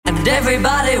And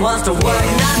everybody wants to work, not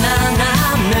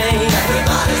me.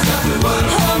 Everybody's got to work.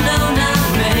 Oh, no, not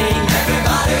me.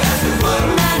 Everybody has to work.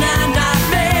 Not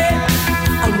me.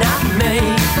 Oh, not me.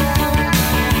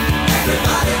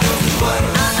 Everybody goes to work.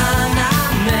 Not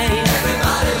me.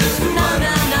 Everybody lives to work.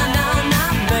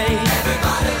 Not me.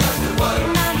 Everybody loves to work.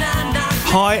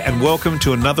 Hi, and welcome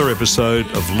to another episode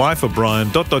of Life of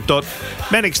Brian,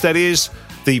 Mannix, that is,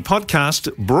 the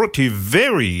podcast brought to you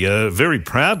very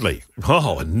proudly,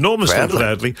 enormously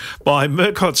proudly, by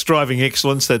Murcott's Driving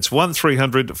Excellence. That's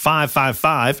 1300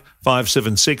 555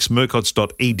 576,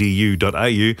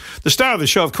 murcotts.edu.au. The star of the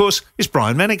show, of course, is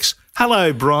Brian Mannix.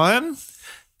 Hello, Brian.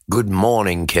 Good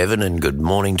morning, Kevin, and good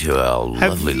morning to our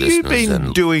lovely listeners. Have you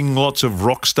been doing lots of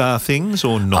rock star things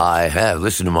or not? I have.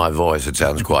 Listen to my voice. It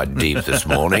sounds quite deep this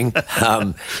morning.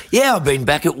 I've been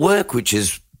back at work, which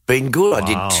has been good. Wow.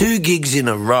 I did 2 gigs in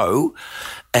a row,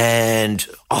 and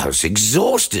I was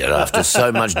exhausted after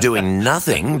so much doing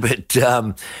nothing. But,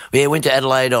 went to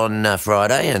Adelaide on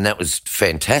Friday, and that was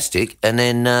fantastic. And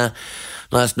then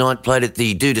last night played at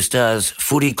the Duda Stars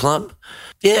Footy Club.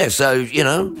 Yeah, so,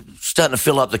 starting to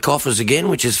fill up the coffers again,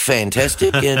 which is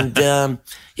fantastic, and,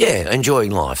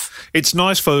 enjoying life. It's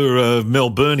nice for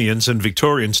Melburnians and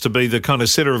Victorians to be the kind of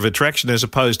centre of attraction as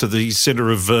opposed to the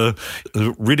centre of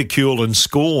ridicule and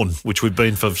scorn, which we've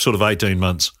been for sort of 18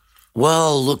 months.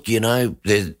 Well, look,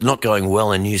 they're not going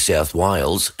well in New South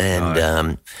Wales,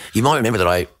 and you might remember that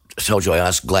I told you I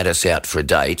asked Gladys out for a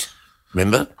date,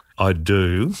 remember? I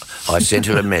do. I sent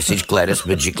her a message, Gladys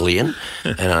Bajiklian,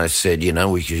 and I said,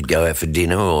 we should go out for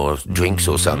dinner or drinks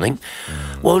or something.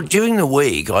 Well, during the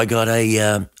week, I got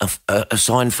a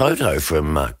signed photo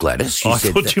from Gladys. I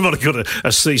thought you might have got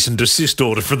a cease and desist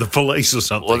order from the police or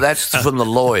something. Well, that's from the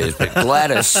lawyers, but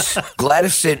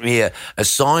Gladys sent me a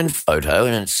signed photo,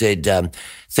 and it said,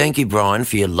 "Thank you, Brian,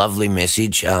 for your lovely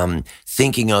message.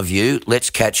 Thinking of you.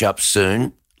 Let's catch up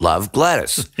soon. Love,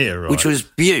 Gladys." Yeah, right. Which was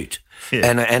beaut. Yeah.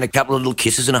 And a couple of little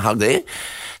kisses and a hug there.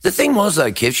 The thing was,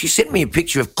 though, Kev, she sent me a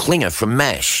picture of Klinger from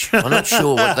MASH. I'm not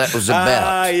sure what that was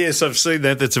about. Yes, I've seen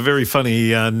that. That's a very funny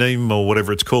meme or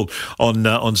whatever it's called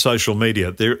on social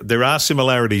media. There are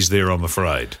similarities there, I'm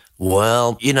afraid.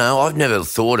 Well, I've never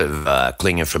thought of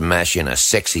Klinger from MASH in a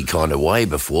sexy kind of way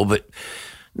before, but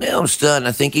now I'm starting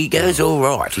to think he goes all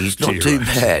right. He's not too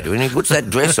bad. When he puts that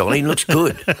dress on, he looks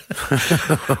good.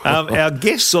 Our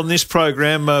guests on this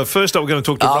program, first up we're going to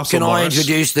talk to Russell Can Morris. I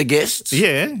introduce the guests?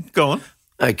 Yeah, go on.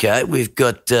 Okay, we've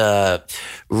got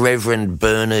Reverend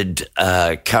Bernard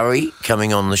Curry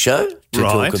coming on the show to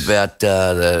talk about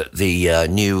the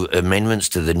new amendments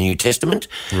to the New Testament.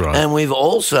 Right. And we've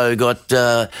also got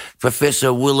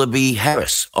Professor Willoughby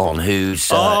Harris on,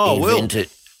 who's invented...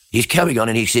 He's coming on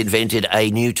and he's invented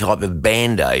a new type of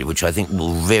Band-Aid, which I think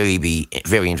will be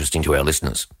very interesting to our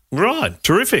listeners. Right,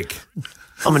 terrific.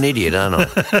 I'm an idiot, aren't I?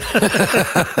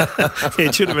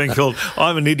 It should have been called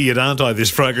I'm an Idiot, Aren't I, this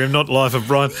program, not Life of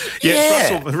Brian.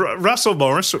 Yeah. Russell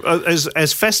Morris,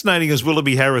 as fascinating as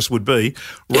Willoughby Harris would be,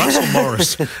 Russell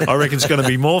Morris, I reckon, is going to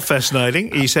be more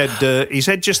fascinating. He's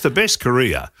had just the best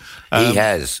career. He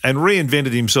has. And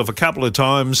reinvented himself a couple of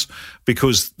times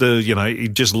because he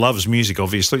just loves music,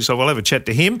 obviously. So we'll have a chat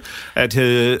to him at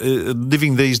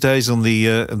living these days on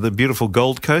the beautiful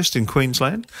Gold Coast in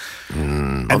Queensland.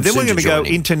 And then we're going to go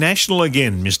international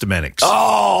again, Mr. Mannix.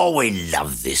 Oh, we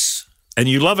love this. And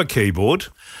you love a keyboard.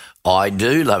 I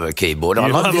do love a keyboard. I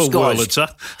love this Wurlitzer.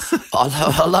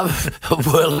 I love a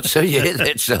Wurlitzer. Yeah,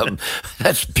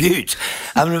 that's beaut.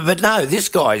 But no, this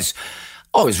guy's.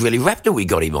 I was really rapt that we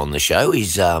got him on the show.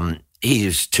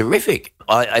 He's terrific.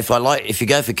 If you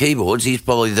go for keyboards, he's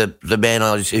probably the man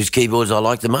whose keyboards I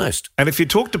like the most. And if you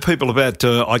talk to people about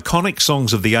iconic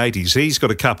songs of the 80s, he's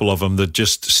got a couple of them that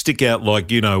just stick out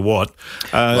like you know what.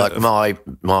 Like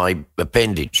my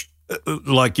appendage.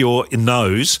 Like your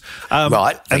nose.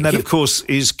 Right. And that, of course,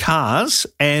 is Cars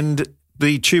and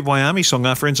the Tubeway Army song,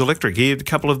 Our Friends Electric. He had a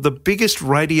couple of the biggest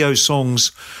radio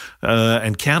songs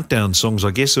and countdown songs,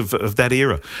 I guess, of that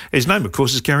era. His name, of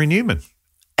course, is Gary Newman.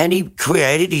 And he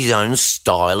created his own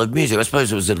style of music. I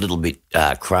suppose it was a little bit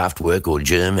Kraftwerk or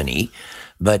Germany,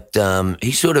 but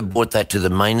he sort of brought that to the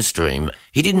mainstream.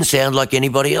 He didn't sound like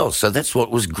anybody else, so that's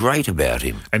what was great about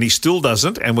him. And he still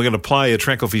doesn't, and we're going to play a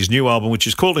track off his new album, which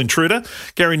is called Intruder.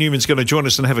 Gary Newman's going to join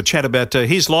us and have a chat about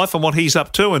his life and what he's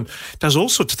up to, and does all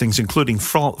sorts of things, including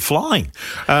flying.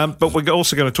 But we're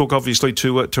also going to talk, obviously,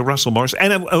 to Russell Morris.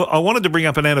 And I wanted to bring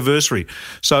up an anniversary.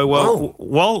 So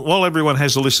while everyone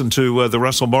has a listen to the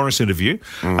Russell Morris interview,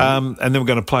 and then we're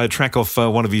going to play a track off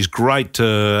one of his great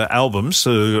albums,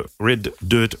 Red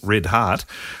Dirt, Red Heart.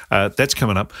 That's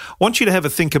coming up. I want you to have a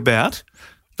think about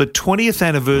the 20th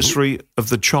anniversary of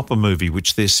the Chopper movie,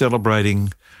 which they're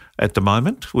celebrating at the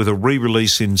moment with a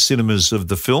re-release in cinemas of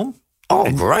the film.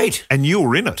 Oh, great. And you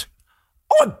were in it.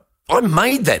 I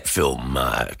made that film,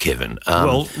 Kevin.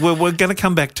 Well, we're going to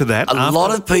come back to that. A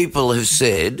lot of people have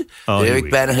said that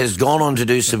Eric Banner has gone on to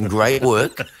do some great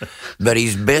work, but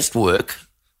his best work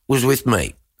was with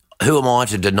me. Who am I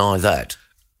to deny that?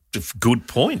 Good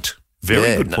point.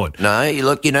 Very good point. No,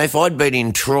 look, if I'd been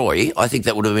in Troy, I think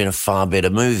that would have been a far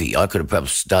better movie. I could have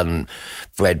perhaps done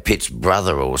Brad Pitt's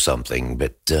brother or something,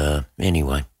 but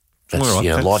anyway.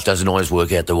 Life doesn't always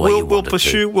work out the way you want it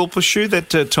to. We'll pursue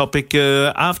that topic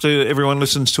after everyone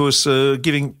listens to us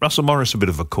giving Russell Morris a bit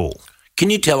of a call.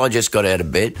 Can you tell I just got out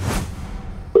of bed?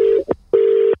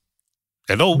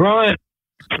 Hello. Brian.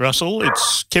 Russell,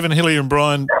 it's Kevin Hillier and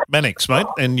Brian Mannix, mate,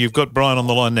 and you've got Brian on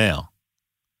the line now.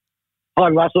 Hi,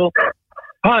 Russell.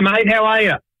 Hi, mate. How are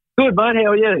you? Good, mate.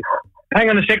 How are you? Hang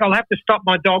on a sec. I'll have to stop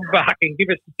my dog barking. Give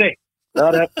us a sec.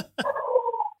 Right.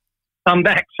 I'm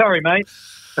back. Sorry, mate.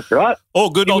 That's right. Oh,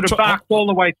 good. He would have barked all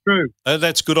the way through.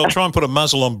 That's good. I'll try and put a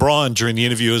muzzle on Brian during the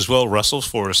interview as well, Russell,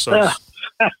 for us. So.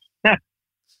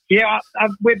 Yeah,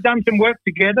 we've done some work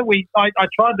together. I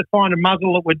tried to find a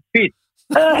muzzle that would fit.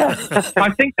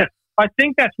 I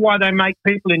think that's why they make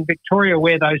people in Victoria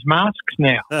wear those masks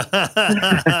now. They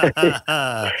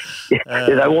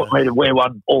want me to wear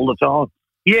one all the time.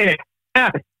 Yeah.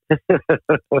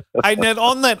 Hey, Ned,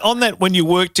 on that, when you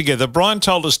worked together, Brian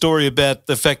told a story about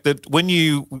the fact that when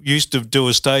you used to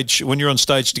do when you're on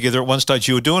stage together, at one stage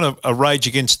you were doing a Rage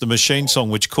Against the Machine song,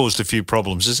 which caused a few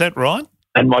problems. Is that right?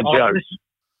 And my joke.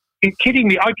 You're kidding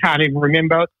me. I can't even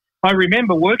remember. I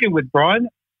remember working with Brian.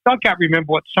 I can't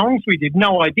remember what songs we did.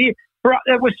 No idea.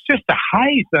 It was just a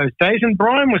haze those days. And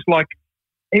Brian was like,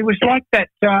 he was like that,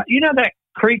 that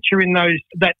creature in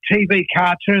that TV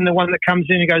cartoon, the one that comes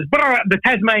in and goes, the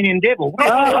Tasmanian Devil.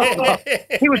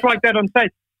 He was like that on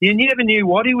stage. You never knew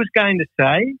what he was going to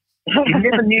say. You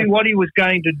never knew what he was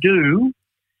going to do.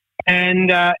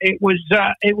 And it was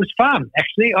fun,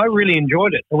 actually. I really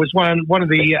enjoyed it. It was one of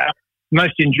the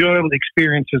most enjoyable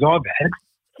experiences I've had.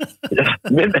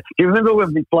 Do you remember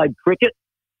when we played cricket?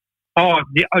 Oh,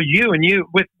 you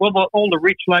with all the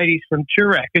rich ladies from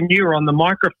Toorak, and you were on the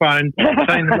microphone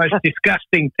saying the most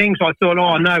disgusting things. I thought,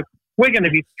 oh no, we're going to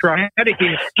be thrown out of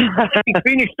here. He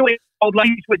finished, all the old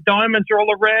ladies with diamonds are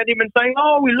all around him and saying,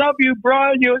 "Oh, we love you,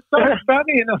 Brian. You're so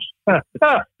funny." And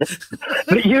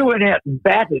But you went out and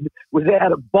batted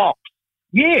without a box.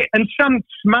 Yeah, and some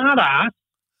smart ass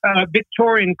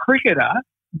Victorian cricketer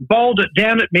bowled it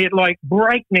down at me at like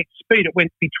breakneck speed. It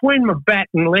went between my bat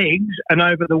and legs and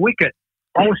over the wicket.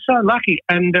 I was so lucky.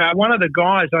 And one of the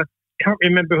guys, I can't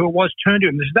remember who it was, turned to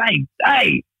him and said,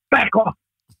 hey, back off.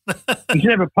 He's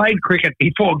never played cricket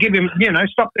before. Give him,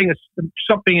 stop being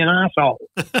an arsehole.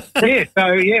 It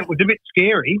was a bit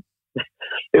scary.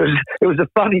 It was a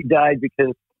funny day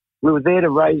because we were there to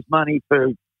raise money for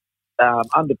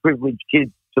underprivileged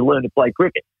kids to learn to play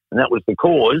cricket, and that was the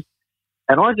cause.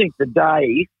 And I think the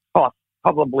day cost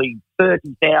probably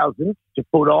 $30,000 to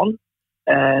put on,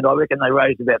 and I reckon they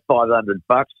raised about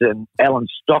 $500. And Alan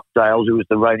Stockdale, who was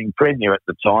the reigning premier at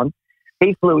the time,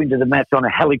 he flew into the match on a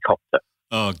helicopter.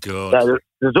 Oh, God. So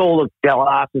there's all the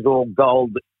glasses all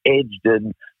gold edged,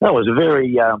 and that was a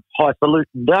very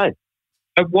highfalutin day.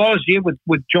 It was, yeah,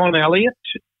 with John Elliott.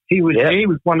 He was there. He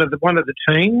was one of the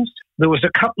teams. There was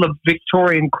a couple of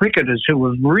Victorian cricketers who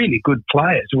were really good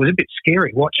players. It was a bit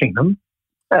scary watching them.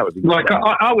 That was like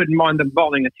I wouldn't mind them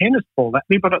bowling a tennis ball at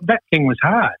me, but that thing was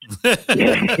hard.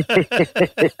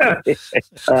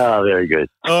 Oh, very good.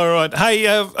 All right. Hey,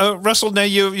 Russell, now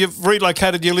you've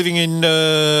relocated. You're living in,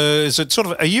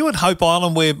 are you at Hope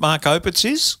Island where Mark Opitz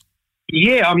is?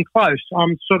 Yeah, I'm close.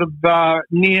 I'm sort of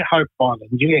near Hope Island,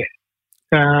 yeah.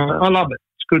 I love it.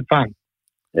 It's good fun.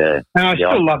 Yeah. And I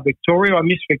still love Victoria. I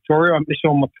miss Victoria. I miss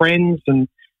all my friends and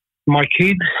my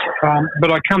kids.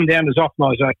 But I come down as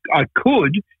often as I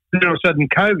could. Then all of a sudden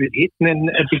COVID hit, and then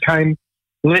it became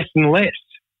less and less.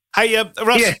 Hey,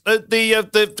 Russ,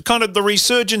 the kind of the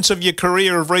resurgence of your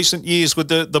career of recent years with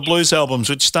the blues albums,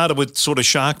 which started with sort of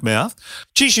Sharkmouth.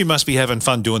 Geez, you must be having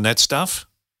fun doing that stuff.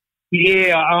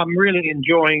 Yeah, I'm really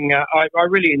enjoying. I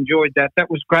really enjoyed that. That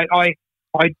was great. I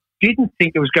didn't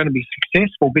think it was going to be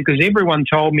successful because everyone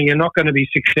told me you're not going to be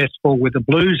successful with a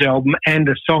blues album and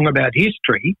a song about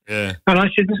history. Yeah. And I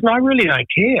said, listen, I really don't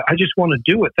care. I just want to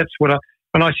do it. That's what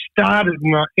when I started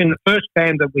in the first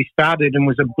band that we started and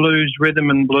was a blues, rhythm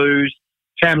and blues,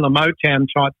 Tamla Motown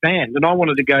type band. And I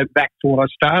wanted to go back to what I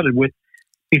started with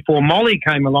before Molly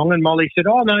came along, and Molly said,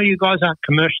 oh, no, you guys aren't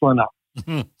commercial enough.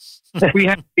 We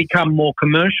have to become more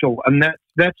commercial. And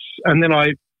and then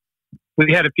I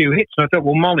we had a few hits. And I thought,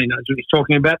 well, Molly knows what he's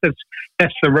talking about.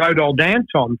 That's the road I'll dance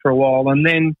on for a while. And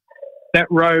then that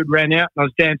road ran out and I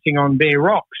was dancing on bare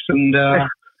rocks. And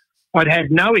I'd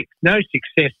had no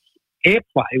success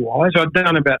airplay-wise. I'd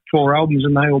done about 4 albums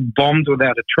and they all bombed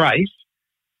without a trace.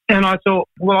 And I thought,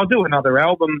 well, I'll do another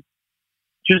album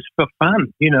just for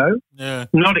fun,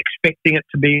 not expecting it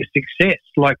to be a success,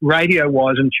 like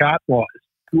radio-wise and chart-wise.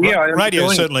 Yeah, radio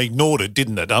certainly ignored it,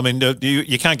 didn't it? I mean,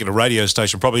 you can't get a radio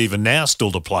station, probably even now,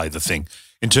 still to play the thing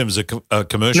in terms of a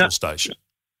commercial station.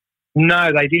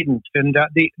 No, they didn't, and I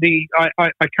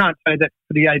can't say that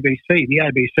for the ABC. The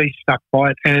ABC stuck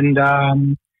by it,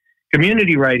 and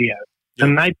community radio,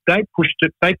 and they pushed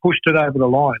it. They pushed it over the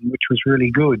line, which was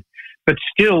really good. But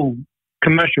still,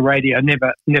 commercial radio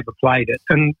never played it.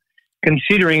 And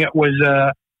considering it was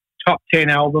a top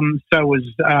 10 album, so was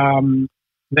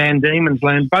Van Diemen's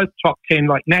Land, both top 10,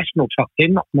 like national top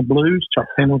 10, not the blues top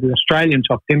 10 or the Australian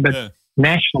top 10, but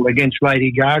national against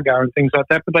Lady Gaga and things like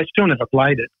that, but they still never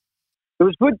played it. It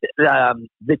was good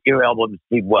that your albums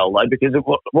did well, though, because it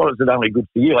wasn't only good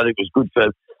for you, I think it was good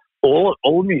for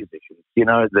all musicians,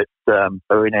 that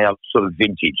are in our sort of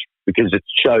vintage, because it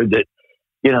showed that,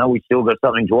 we still got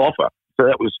something to offer. So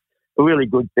that was a really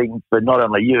good thing for not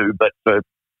only you, but for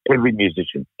every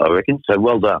musician, I reckon. So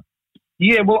well done.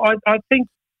 Yeah, well, I think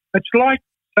it's like,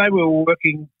 say we were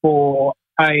working for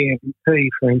AMP,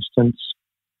 for instance,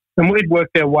 and we'd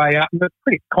worked our way up, and we're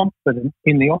pretty confident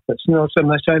in the office. And all of a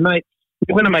sudden they say, mate,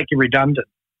 we're going to make you redundant.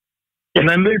 And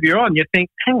they move you on. You think,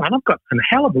 hang on, I've got a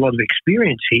hell of a lot of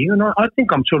experience here, and I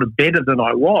think I'm sort of better than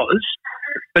I was.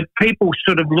 But people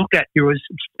sort of look at you as,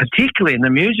 particularly in the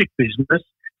music business,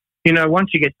 once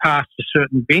you get past a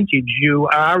certain vintage, you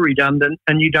are redundant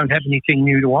and you don't have anything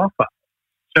new to offer.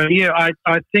 So, yeah,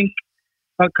 I think,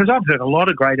 because I've heard a lot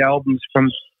of great albums from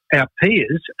our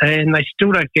peers and they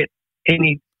still don't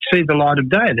see the light of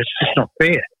day, and it's just not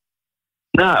fair.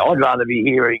 No, I'd rather be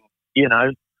hearing,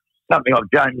 something like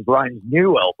James Blaine's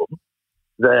new album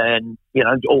than,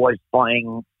 always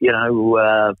playing,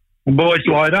 Boys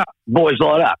Light Up. Boys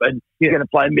Light Up. And you're going to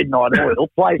play Midnight Oil,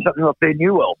 play something like their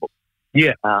new album.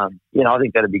 Yeah. I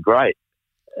think that'd be great.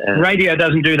 Radio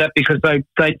doesn't do that because they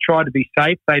try to be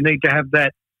safe. They need to have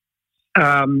that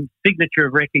signature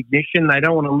of recognition. They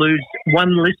don't want to lose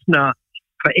one listener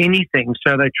for anything,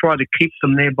 so they try to keep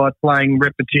them there by playing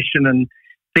repetition and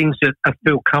things that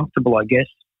feel comfortable, I guess.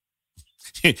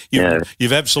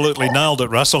 You've absolutely nailed it,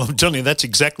 Russell. I'm telling you, that's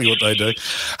exactly what they do.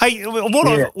 Hey,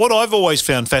 what I've always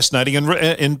found fascinating,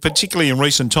 and particularly in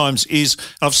recent times, is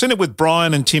I've seen it with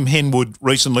Brian and Tim Henwood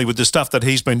recently with the stuff that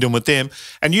he's been doing with them,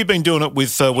 and you've been doing it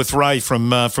with Ray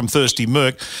from Thirsty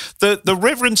Merc. The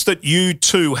reverence that you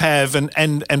two have,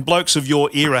 and blokes of your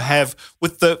era have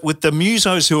with the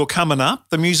musos who are coming up,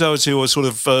 the musos who are sort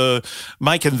of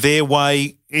making their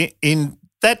way in.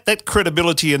 That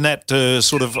credibility and that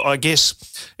sort of, I guess,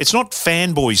 it's not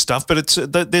fanboy stuff, but it's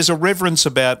there's a reverence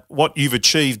about what you've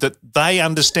achieved that they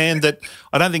understand that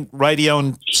I don't think radio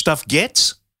and stuff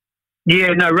gets. Yeah,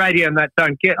 no, radio and that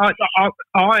don't get. I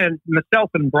and myself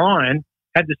and Brian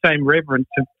had the same reverence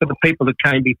for the people that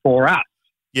came before us.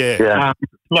 Yeah.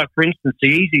 Like, for instance, the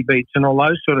Easy Beats and all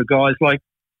those sort of guys, like,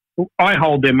 I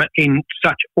hold them in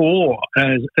such awe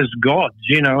as gods,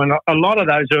 and a lot of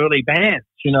those early bands,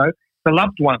 the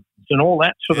Loved Ones and all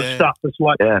that sort of stuff. It's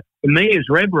like, for me, is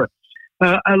reverence.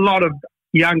 A lot of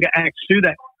younger acts do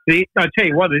that. I tell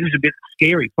you what, it is a bit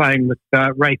scary playing with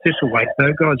Ray Thistlethwaite,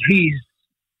 though, guys. He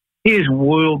is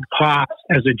world class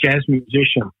as a jazz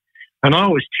musician, and I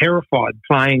was terrified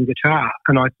playing guitar.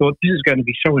 And I thought, this is going to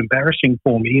be so embarrassing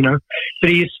for me,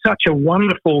 But he is such a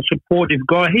wonderful, supportive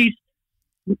guy.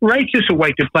 Ray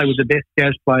Thistlethwaite could play with the best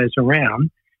jazz players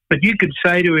around, but you could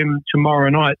say to him tomorrow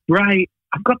night, Ray,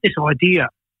 I've got this idea.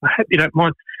 I hope you don't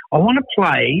mind. I want to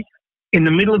play in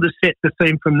the middle of the set the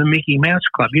theme from the Mickey Mouse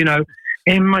Club,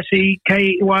 MICKYM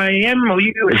or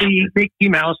USC Mickey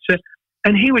Mouse.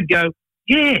 And he would go,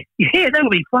 yeah, that'll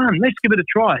be fun. Let's give it a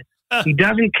try. He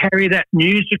doesn't carry that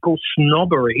musical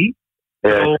snobbery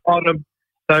that a lot of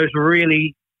those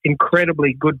really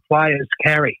incredibly good players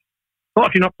carry. Well,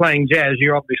 if you're not playing jazz,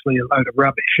 you're obviously a load of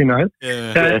rubbish, And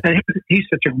he's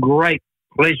such a great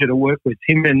pleasure to work with.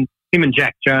 Him and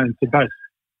Jack Jones are both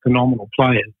phenomenal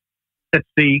players. That's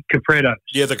the Caprettos.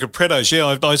 Yeah, the Caprettos.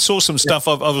 Yeah, I saw some stuff.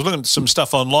 I was looking at some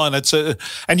stuff online.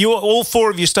 And all four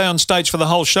of you stay on stage for the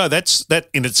whole show. That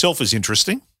in itself is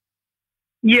interesting.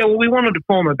 Yeah, well, we wanted to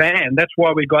form a band. That's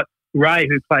why we got Ray,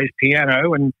 who plays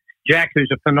piano, and Jack,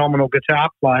 who's a phenomenal guitar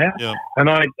player. Yeah. And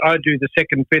I do the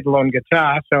second fiddle on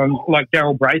guitar. So I'm like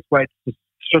Daryl Braithwaite's the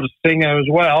sort of singer as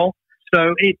well.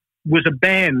 So it was a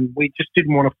band. We just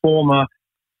didn't want to form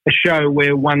a show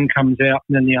where one comes out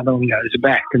and then the other one goes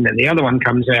back, and then the other one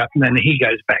comes out and then he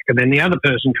goes back, and then the other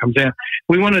person comes out.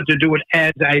 We wanted to do it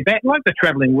as a band, like the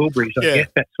Travelling Wilburys, I guess,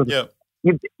 that sort of.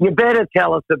 You better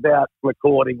tell us about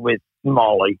recording with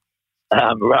Molly.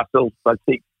 Russell, I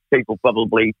think people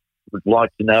probably would like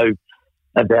to know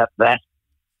about that.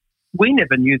 We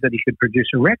never knew that he could produce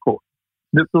a record.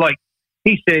 Like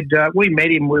he said, we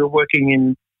met him, we were working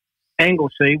in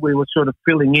Anglesey, we were sort of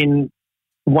filling in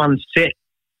one set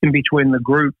in between the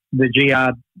group, the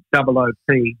GROOP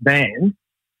band,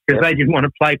 because they didn't want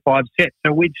to play 5 sets.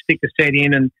 So we'd stick a set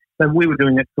in and we were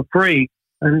doing it for free.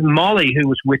 And Molly, who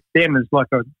was with them as like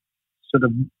a sort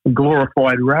of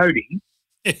glorified roadie,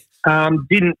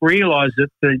 didn't realise that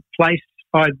the place,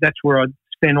 that's where I'd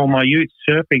spent all my youth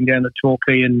surfing down at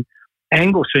Torquay and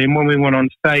Anglesey. And when we went on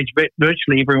stage,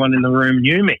 virtually everyone in the room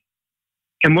knew me.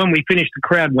 And when we finished, the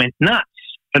crowd went nuts.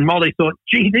 And Molly thought,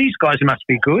 gee, these guys must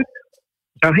be good.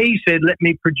 So he said, let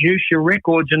me produce your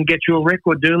records and get you a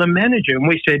record deal and manager. And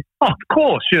we said, oh, of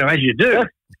course, as you do.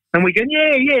 And we go,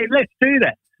 yeah, let's do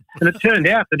that. And it turned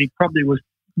out that he probably was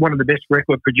one of the best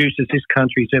record producers this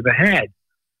country's ever had.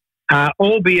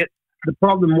 Albeit the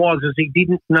problem was is he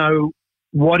didn't know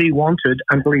what he wanted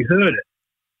until he heard it.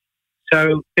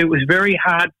 So it was very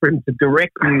hard for him to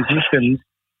direct musicians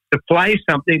to play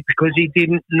something because he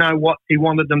didn't know what he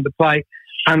wanted them to play.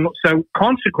 And so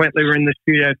consequently, we're in the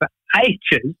studio for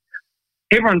ages,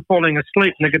 everyone falling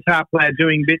asleep and the guitar player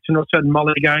doing bits, and all of a sudden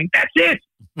Molly going, that's it,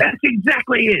 that's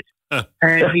exactly it.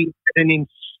 And he had an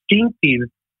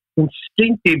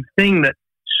instinctive thing that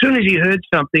as soon as he heard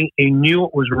something, he knew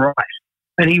it was right.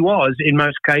 And he was, in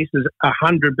most cases, 100%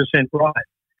 right.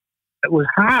 It was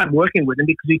hard working with him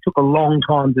because he took a long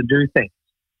time to do things,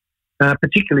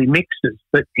 particularly mixes.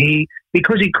 But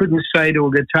because he couldn't say to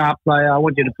a guitar player, I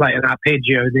want you to play an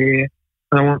arpeggio there,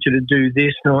 and I want you to do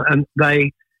this.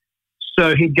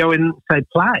 So he'd go in and say,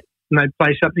 play. And they'd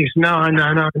play something. He said,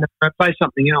 no, play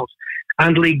something else.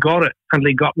 Until he got it, until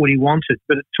he got what he wanted.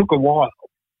 But it took a while.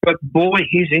 But boy,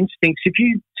 his instincts, if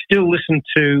you still listen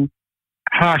to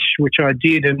Hush, which I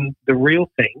did, and The Real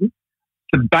Thing,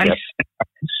 the bass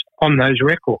sounds on those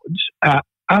records are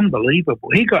unbelievable.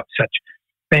 He got such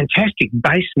fantastic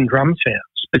bass and drum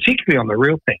sounds, particularly on The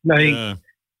Real Thing.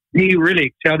 He really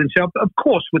excelled himself, of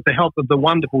course, with the help of the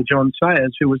wonderful John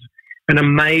Sayers, who was an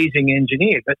amazing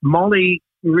engineer. But Molly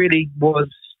really was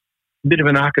a bit of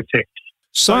an architect.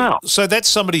 So that's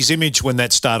somebody's image when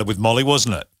that started with Molly,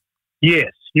 wasn't it?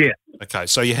 Yes, yeah. Okay,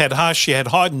 so you had Hush, you had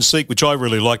Hide and Seek, which I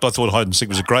really liked. I thought Hide and Seek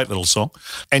was a great little song.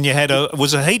 And you had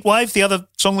was a Heat Wave, the other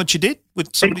song that you did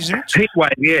with somebody's image? Heat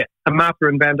Wave, yeah, a Martha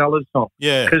and Vandellas song.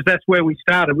 Yeah. Because that's where we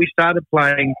started. We started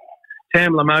playing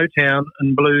Tamla Motown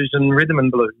and blues and rhythm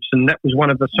and blues, and that was one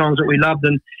of the songs that we loved.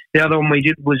 And the other one we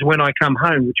did was When I Come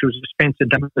Home, which was a Spencer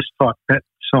Davis type that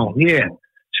song, yeah.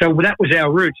 So that was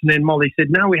our roots. And then Molly said,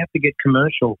 no, we have to get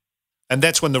commercial. And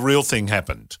that's when The Real Thing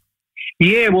happened.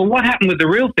 Yeah, well, what happened with The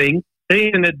Real Thing,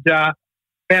 Ian had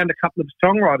found a couple of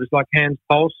songwriters like Hans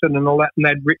Paulson and all that, and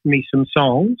they'd written me some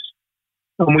songs,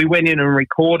 and we went in and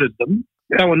recorded them.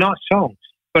 They were nice songs.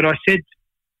 But I said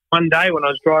one day when I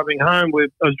was driving home, I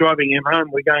was driving him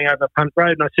home, we're going over Punt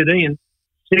Road, and I said, Ian,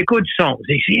 they're good songs.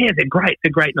 He said, yeah, they're great.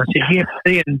 And I said, yeah,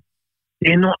 Ian,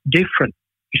 they're not different.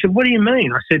 He said, what do you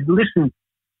mean? I said, listen,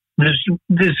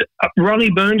 there's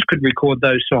Ronnie Burns could record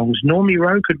those songs, Normie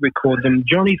Rowe could record them,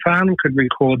 Johnny Farnham could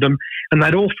record them, and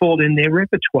they'd all fall in their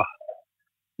repertoire.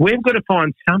 We've got to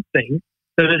find something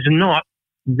that is not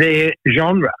their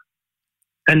genre.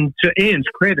 And to Ian's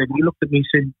credit, he looked at me and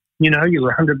said, you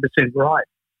were 100% right.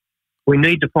 We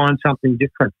need to find something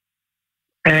different.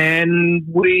 And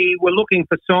we were looking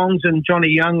for songs, and Johnny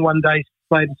Young one day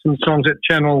played some songs at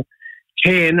Channel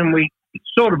 10, and we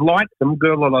sort of liked them.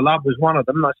 Girl That I Love was one of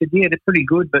them. And I said, yeah, they're pretty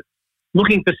good, but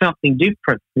looking for something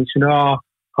different. He said, I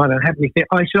don't have anything.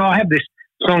 I said, I have this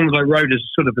song that I wrote as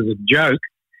sort of as a joke.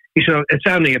 He said, it's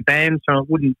only a band song.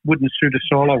 It wouldn't suit a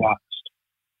solo artist.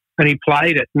 And he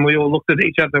played it, and we all looked at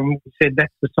each other and said,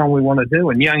 that's the song we want to do.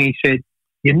 And Youngie said,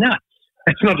 you're nuts.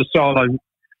 That's not a solo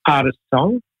artist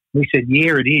song. We said,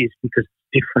 yeah, it is, because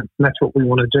it's different, and that's what we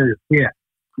want to do. Yeah.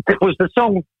 Was the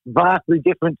song vastly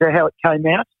different to how it came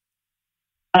out?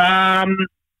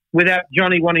 Without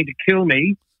Johnny wanting to kill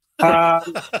me, I've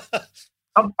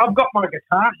got my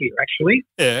guitar here, actually.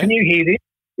 Yeah. Can you hear this?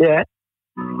 Yeah.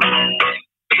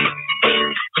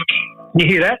 You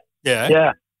hear that? Yeah.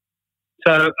 Yeah.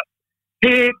 So,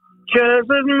 pictures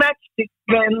of matchstick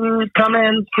men, come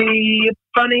and see a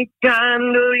funny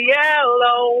kind of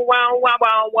yellow. Wow, wow,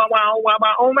 wow, wow, wow, wow,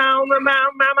 wow, wow, wow, wow,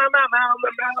 wow, wow, wow,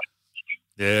 wow.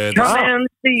 Yeah. Come and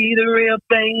see the real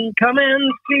thing. Come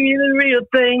and see the real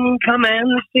thing. Come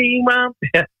and see my...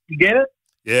 You get it?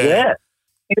 Yeah.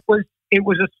 It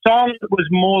was a song that was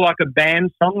more like a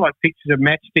band song, like Pictures of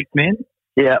Matchstick Men.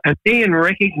 Yeah. And Ian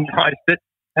recognised it.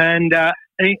 And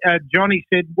Johnny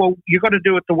said, well, you've got to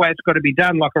do it the way it's got to be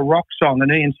done, like a rock song.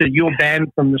 And Ian said, you're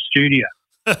banned from the studio.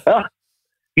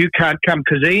 You can't come.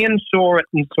 Because Ian saw it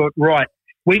and thought, right,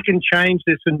 we can change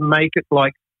this and make it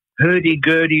like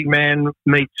Hurdy-Gurdy Man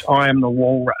meets I Am the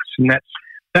Walrus. And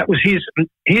that was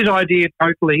his idea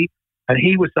totally. And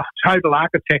he was the total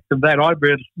architect of that. I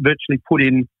virtually put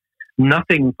in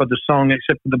nothing for the song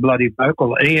except for the bloody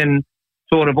vocal. Ian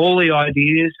thought of all the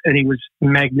ideas and he was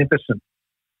magnificent.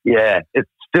 Yeah, it's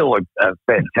still a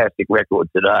fantastic record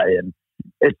today. And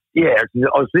I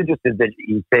was interested that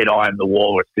you said I Am the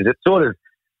Walrus because it sort of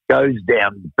goes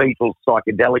down Beatles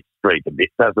psychedelic street a bit,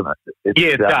 doesn't it?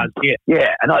 It does, yeah.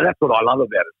 Yeah, and that's what I love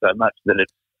about it so much, that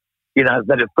it's,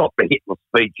 that it's got the Hitler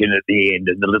speech in at the end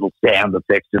and the little sound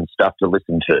effects and stuff to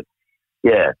listen to.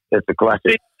 Yeah, it's a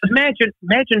classic.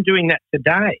 Imagine doing that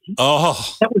today.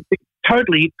 Oh. That would be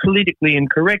totally politically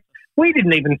incorrect. We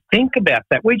didn't even think about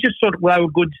that. We just thought, well, they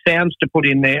were good sounds to put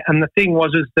in there. And the thing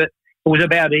was that it was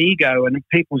about ego and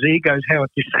people's egos, how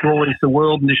it destroys the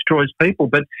world and destroys people.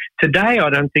 But today I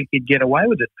don't think you'd get away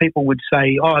with it. People would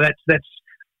say, oh, that's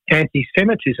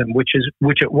anti-Semitism, which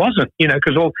it wasn't,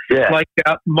 because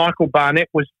Michael Barnett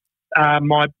was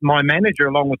my manager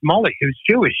along with Molly, who's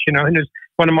Jewish, and is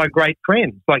one of my great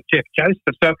friends, like Jeff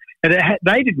Joseph. So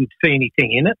they didn't see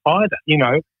anything in it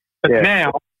either, But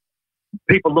now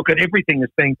people look at everything as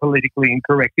being politically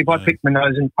incorrect. If I pick my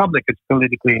nose in public, it's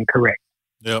politically incorrect.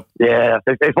 Yep. Yeah,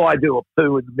 if I do a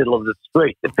poo in the middle of the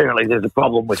street, apparently there's a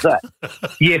problem with that.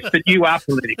 Yes, but you are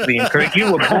politically incorrect.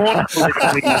 You were born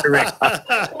politically incorrect.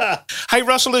 Hey,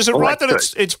 Russell, is it right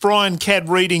that it's Brian Cadd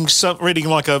reading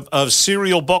like a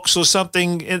cereal box or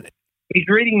something? He's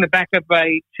reading the back of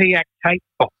a TAC tape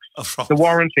box, the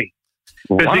warranty.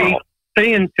 Because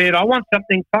Ian said, I want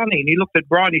something funny. And he looked at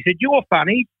Brian. He said, you're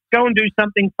funny. Go and do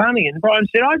something funny. And Brian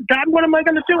said, Dad, what am I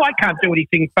going to do? I can't do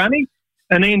anything funny.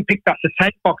 And Ian picked up the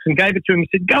tape box and gave it to him. He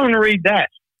said, go and read that.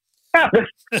 And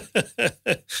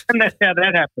that's how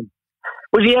that happened.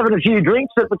 Was he having a few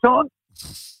drinks at the time?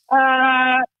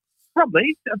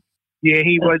 Probably. Yeah,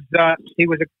 he's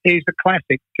a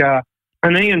classic.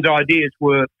 And Ian's ideas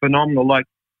were phenomenal. Like,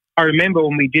 I remember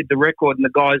when we did the record and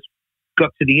the guys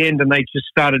got to the end and they just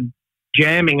started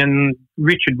jamming, and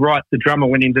Richard Wright, the drummer,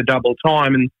 went into double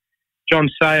time, and John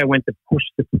Sayer went to push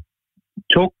the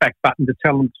talkback button to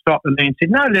tell them to stop, and Ian said,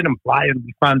 no, let them play, it'll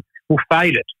be fun, we'll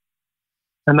fade it.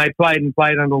 And they played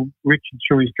until Richard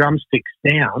threw his drumsticks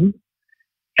down,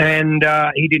 and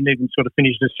he didn't even sort of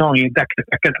finish the song. He and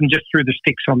just threw the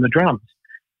sticks on the drums.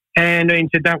 And Ian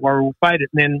said, don't worry, we'll fade it.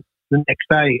 And then the next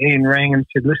day, Ian rang and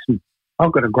said, listen,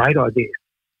 I've got a great idea.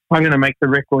 I'm going to make the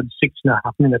record 6.5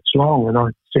 minutes long. And I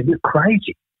said, you're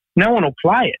crazy. No one will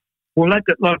play it. We'll make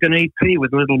it like an EP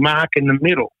with a little mark in the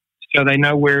middle so they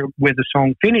know where the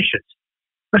song finishes.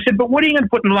 I said, but what are you going to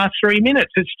put in the last 3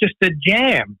 minutes? It's just a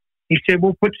jam. He said,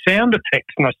 we'll put sound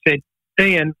effects. And I said,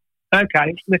 Ian,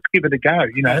 okay, let's give it a go,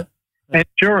 And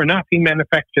sure enough, he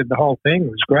manufactured the whole thing. It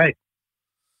was great.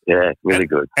 Yeah, really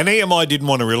good. And EMI didn't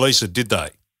want to release it, did they?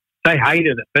 They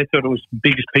hated it. They thought it was the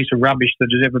biggest piece of rubbish that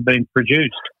has ever been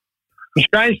produced. And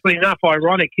strangely enough,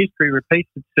 ironic history repeats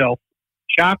itself.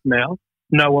 Sharpmouth,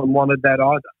 no one wanted that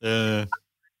either.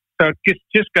 So it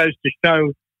just goes to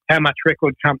show how much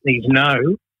record companies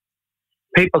know.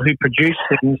 People who produce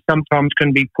things sometimes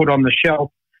can be put on the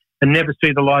shelf and never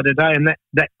see the light of day, and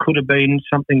that could have been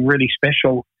something really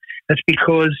special. That's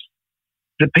because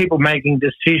the people making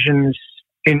decisions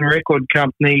in record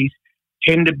companies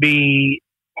tend to be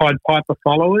Pied Piper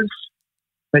followers.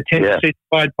 They tend to see the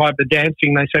Pied Piper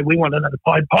dancing. They say, we want another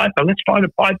Pied Piper. Let's find a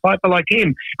Pied Piper like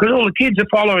him because all the kids are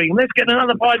following him. Let's get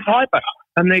another Pied Piper.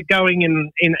 And they're going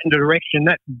in a direction.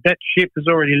 That ship has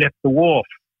already left the wharf.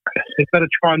 They've got to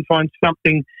try and find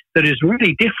something that is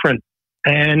really different.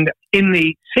 And in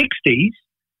the 60s,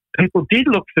 people did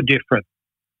look for different.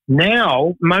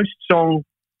 Now, most songs,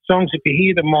 if you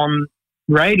hear them on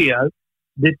radio,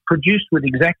 they're produced with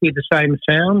exactly the same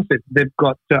sounds. They've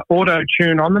got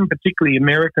auto-tune on them, particularly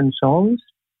American songs.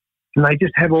 And they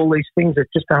just have all these things that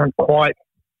just aren't quite...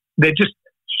 They're just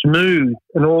smooth,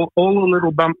 and all the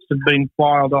little bumps have been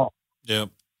filed off. Yeah.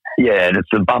 Yeah, and it's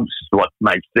the bumps what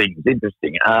makes things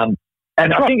interesting. And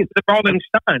I think it's the Rolling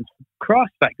Stones.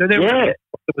 Christ sake. There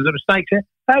was a mistake there.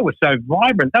 They were so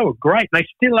vibrant. They were great. They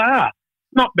still are.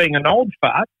 Not being an old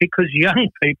fart, because young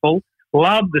people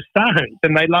love the Stones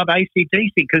and they love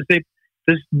AC/DC because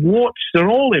there's warts are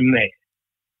all in there.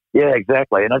 Yeah,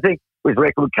 exactly. And I think with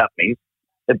record companies,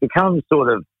 it becomes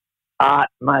sort of art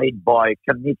made by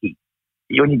committee.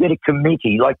 When you get a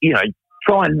committee, like,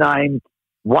 try and name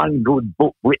one good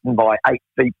book written by 8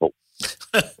 people.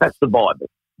 That's the Bible.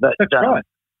 But, That's right.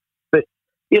 But,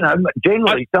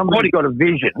 generally somebody's got a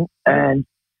vision and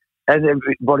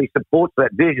everybody supports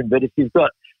that vision. But if you've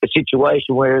got a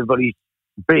situation where everybody's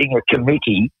being a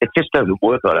committee, it just doesn't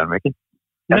work, I don't reckon.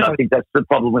 And I think that's the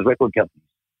problem with record companies.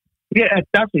 Yeah, it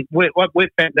doesn't. We've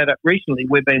found that out recently.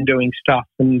 We've been doing stuff,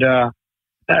 and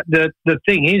the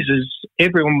thing is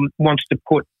everyone wants to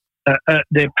put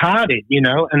their part in,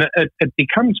 and it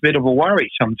becomes a bit of a worry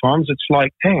sometimes. It's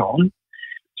like, hang on,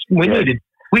 we need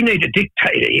a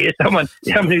dictator here. Someone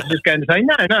who's just going to say,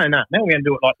 no, we're going to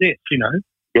do it like this,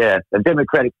 Yeah, a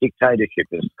democratic dictatorship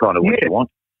is kind of what you want.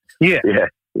 Yeah.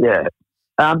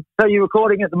 So you're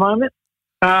recording at the moment?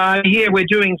 Yeah, we're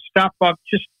doing stuff. I've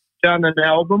just done an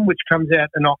album which comes out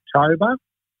in October.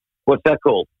 What's that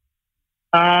called?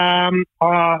 I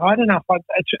don't know.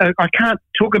 I can't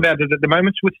talk about it at the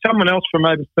moment. It's with someone else from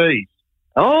overseas.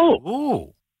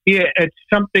 Oh. Yeah, it's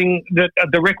something that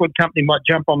the record company might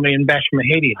jump on me and bash my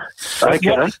head in.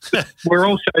 Okay. We're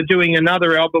also doing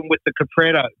another album with the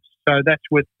Caprettos. So that's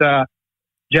with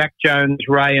Jack Jones,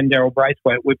 Ray and Daryl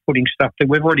Braithwaite. We're putting stuff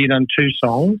together. We've already done 2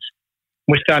 songs.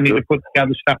 We're starting to put the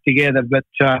other stuff together, but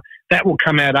that will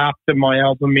come out after my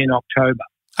album in October.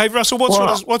 Hey, Russell,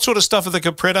 what sort of stuff are the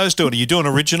Caprettos doing? Are you doing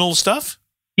original stuff?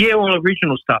 Yeah, all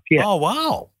original stuff, yeah. Oh,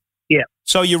 wow. Yeah.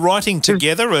 So you're writing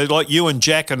together, like you and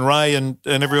Jack and Ray and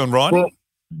everyone writing? Well,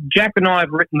 Jack and I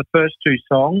have written the first 2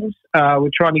 songs. We're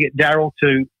trying to get Daryl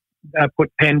to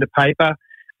put pen to paper.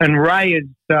 And Ray is,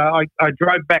 I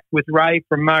drove back with Ray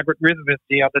from Margaret River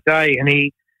the other day, and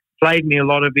he played me a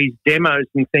lot of his demos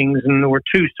and things, and there were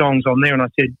 2 songs on there, and I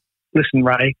said, listen,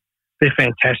 Ray, they're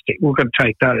fantastic. We're going to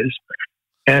take those.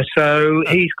 So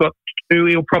he's got 2.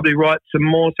 He'll probably write some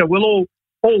more. So we'll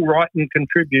all write and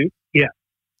contribute. Yeah.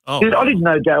 Oh, I didn't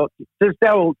know Daryl.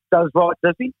 Daryl does write,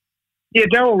 does he? Yeah,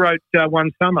 Daryl wrote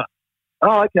One Summer.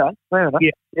 Oh, okay. Fair enough.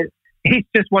 Yeah. He's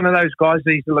just one of those guys.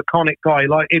 He's a laconic guy.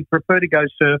 Like, he'd prefer to go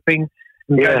surfing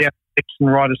and go down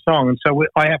and write a song. And so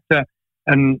I have to,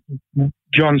 and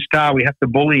John Starr, we have to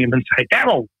bully him and say,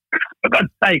 Daryl, for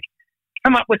God's sake,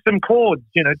 come up with some chords.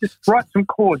 Just write some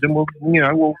chords, and we'll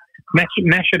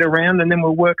mash it around, and then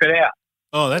we'll work it out.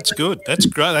 Oh, that's good. That's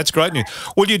great. That's great news.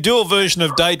 Will you do a version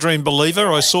of Daydream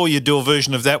Believer? I saw you do a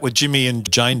version of that with Jimmy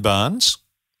and Jane Barnes.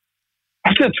 I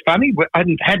think it's funny. I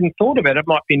hadn't thought about it. It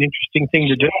might be an interesting thing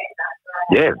to do.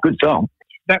 Yeah, good song.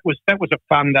 That was a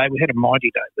fun day. We had a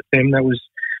mighty day with them.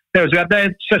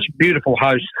 They're such beautiful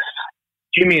hosts.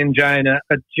 Jimmy and Jane are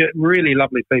really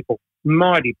lovely people,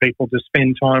 mighty people to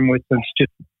spend time with. It's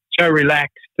just so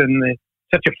relaxed, and there's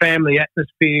such a family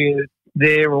atmosphere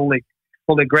there. All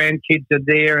their grandkids are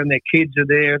there, and their kids are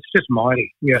there. It's just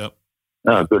mighty. Yeah. Yep.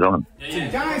 Oh, good on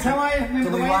Yeah. Guys, how are you?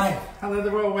 Hello,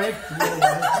 the Royal Wave.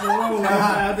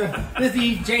 There's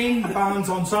the Jane Barnes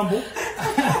Ensemble.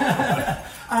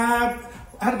 I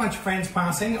had a bunch of friends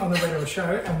passing on the radio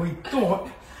show, and we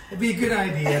thought it'd be a good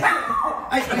idea.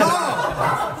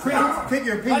 Pick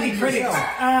your opinion Critics.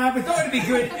 yourself. We thought it'd be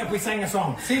good if we sang a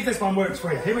song. See if this one works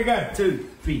for you. Here we go. 2,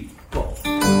 3, 4.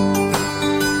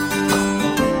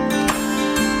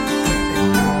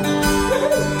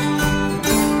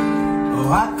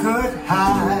 I could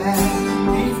hide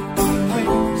beneath the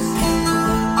wings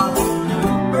of a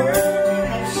bird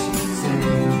as she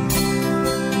sings.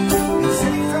 It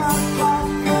sings a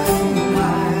clock and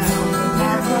will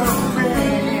never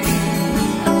ring,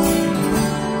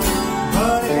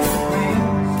 but it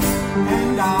rings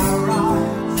and I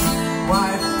rise,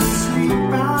 wipe the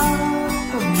sleep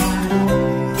out of my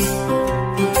eyes.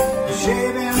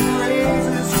 Shaving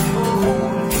razors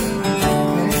cold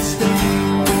and it stings.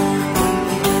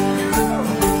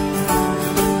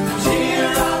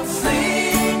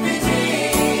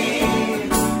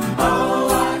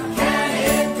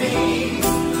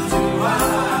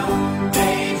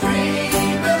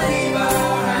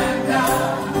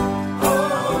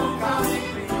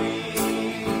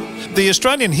 The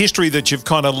Australian history that you've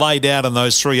kind of laid out in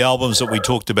those 3 albums that we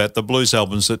talked about, the blues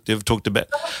albums that you've talked about,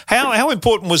 how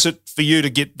important was it for you to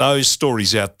get those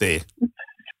stories out there?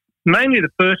 Mainly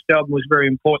the first album was very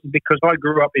important because I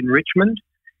grew up in Richmond,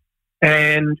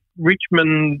 and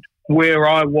Richmond, where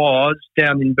I was,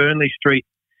 down in Burnley Street,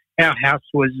 our house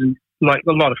was like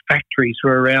a lot of factories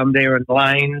were around there and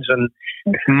lanes, and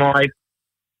my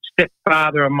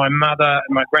stepfather and my mother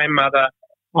and my grandmother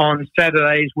on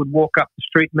Saturdays would walk up the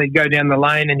street and they'd go down the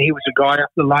lane, and he was a guy up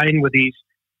the lane with his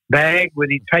bag, with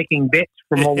his taking bets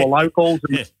from all the locals.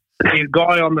 And the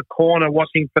guy on the corner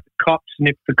watching for the cops, and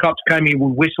if the cops came, he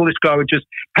would whistle. This guy would just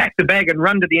pack the bag and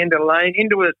run to the end of the lane,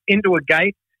 into a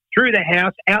gate, through the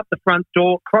house, out the front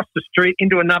door, across the street,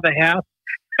 into another house.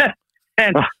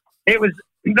 And it was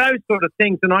those sort of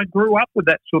things, and I grew up with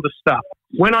that sort of stuff.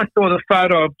 When I saw the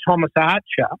photo of Thomas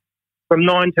Archer from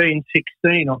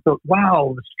 1916, I thought,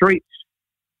 wow, the streets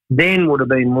then would have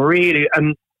been really...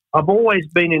 And I've always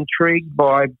been intrigued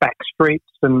by backstreets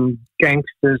and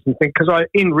gangsters and things, because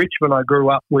in Richmond I grew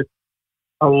up with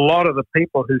a lot of the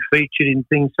people who featured in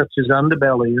things such as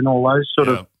Underbelly and all those sort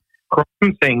of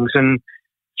crime things. And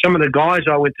some of the guys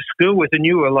I went to school with, and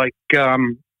you were like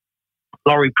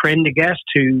Laurie Prendergast,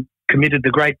 who committed the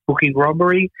great bookie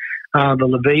robbery,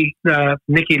 Nicky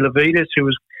Levitas, who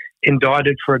was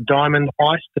indicted for a diamond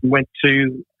heist and went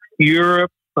to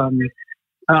Europe.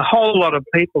 A whole lot of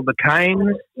people, the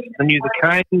Canes, I knew the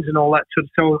Canes and all that sort of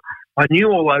stuff. So I knew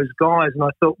all those guys, and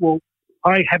I thought, well,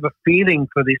 I have a feeling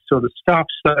for this sort of stuff.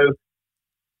 So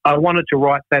I wanted to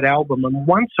write that album. And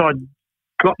once I'd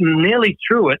gotten nearly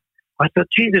through it, I thought,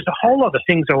 gee, there's a whole lot of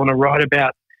things I want to write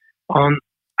about on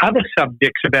other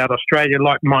subjects about Australia,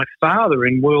 like my father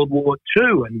in World War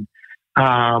II. And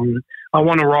I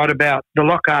want to write about the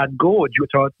Lockhart Gorge,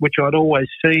 which I'd always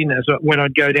seen when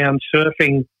I'd go down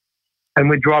surfing. And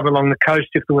we'd drive along the coast.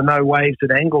 If there were no waves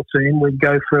at Anglesey, we'd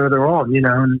go further on,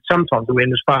 and sometimes we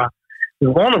went as far as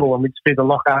Warrnambool, and we'd see the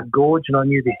Lockhart Gorge, and I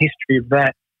knew the history of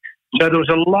that. So there was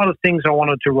a lot of things I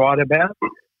wanted to write about.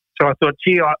 So I thought,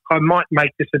 gee, I might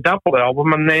make this a double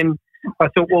album. And then I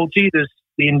thought, well, gee, there's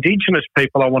the Indigenous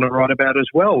people I want to write about as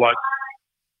well, like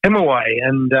Hemaway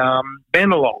and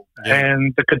Bennelong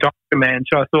and the Kadonga Man.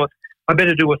 So I thought, I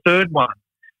better do a third one.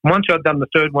 Once I'd done the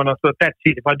third one, I thought, that's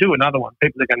it. If I do another one,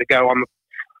 people are going to go,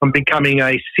 I'm becoming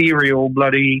a serial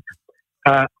bloody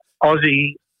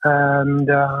Aussie and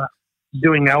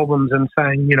doing albums and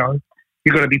saying,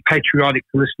 you've got to be patriotic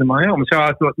to listen to my album. So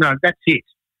I thought, no, that's it.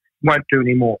 Won't do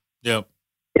any more. Yep.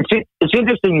 It's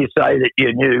interesting you say that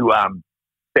you knew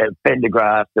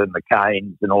Pendergrass and the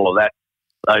Canes and all of that,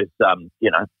 those,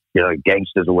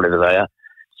 gangsters or whatever they are.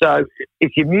 So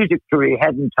if your music career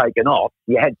hadn't taken off,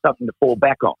 you had something to fall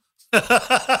back on.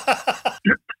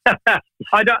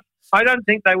 I don't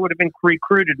think they would have been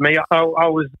recruited me. I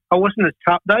wasn't as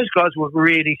tough. Those guys were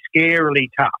really scarily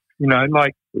tough,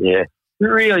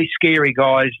 really scary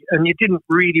guys, and you didn't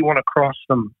really want to cross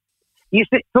them. You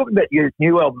talk about your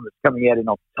new album that's coming out in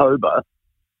October.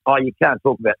 Oh, you can't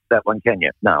talk about that one, can you?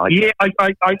 No. Because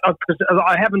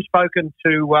I haven't spoken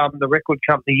to the record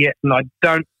company yet, and I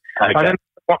don't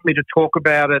want me to talk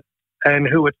about it and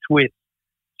who it's with.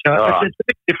 So it's a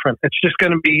bit different. It's just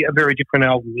going to be a very different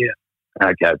album, yeah.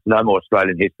 Okay, no more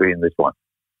Australian history in this one.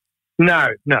 No.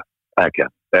 Okay,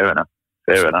 fair enough.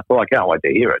 Well, I can't wait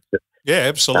to hear it. Yeah,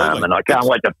 absolutely. And I can't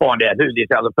wait to find out who this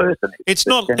other person is. It's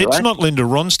not Linda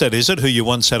Ronstadt, is it, who you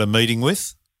once had a meeting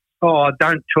with? Oh,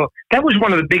 don't talk. That was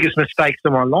one of the biggest mistakes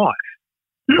of my life.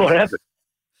 What happened?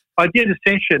 I did a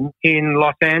session in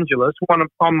Los Angeles,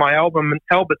 on my album, and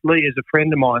Albert Lee is a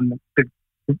friend of mine, the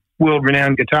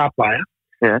world-renowned guitar player.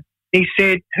 Yeah. He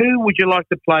said, who would you like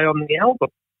to play on the album?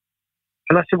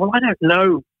 And I said, well, I don't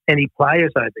know any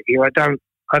players over here. I don't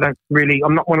really,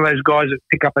 I'm not one of those guys that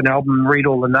pick up an album and read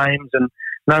all the names and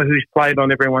know who's played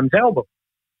on everyone's album.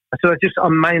 I said,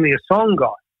 I'm mainly a song guy.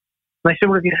 And they said,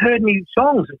 well, have you heard any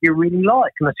songs that you really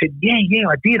like? And I said, yeah,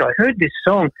 I did. I heard this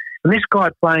song. And this guy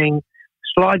playing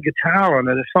slide guitar on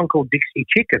it, a song called Dixie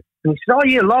Chicken. And he said, oh,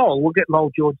 yeah, Lowell, we'll get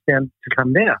Lowell George down to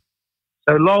come down.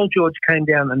 So Lowell George came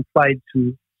down and played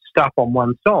some stuff on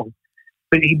one song.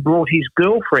 But he brought his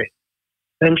girlfriend.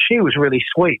 And she was really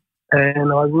sweet.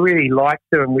 And I really liked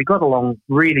her, and we got along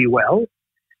really well.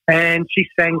 And she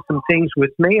sang some things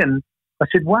with me, and I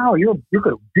said, wow, you've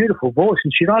got a beautiful voice.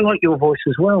 And she said, I like your voice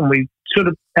as well. And we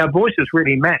our voices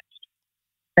really matched.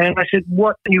 And I said,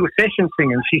 what are you a session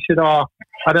singer? And she said, oh,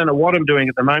 I don't know what I'm doing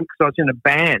at the moment because I was in a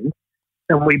band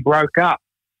and we broke up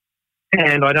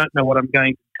and I don't know what I'm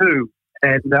going to do.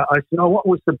 And I said, oh, what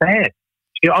was the band?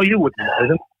 She said, oh, you wouldn't know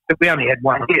them. But we only had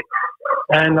one hit.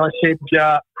 And I said,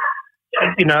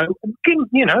 in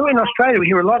Australia we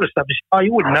hear a lot of stuff. She said, oh,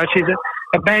 you wouldn't know. She's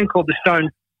a band called the Stones.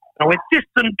 I went,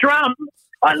 Distant Drum.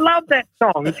 I love that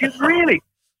song. And she's really.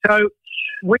 So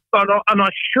we got on, and I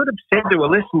should have said to her,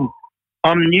 listen,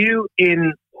 I'm new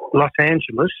in Los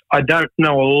Angeles. I don't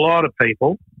know a lot of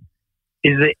people.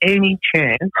 Is there any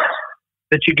chance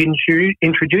that you can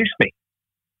introduce me?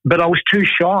 But I was too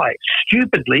shy,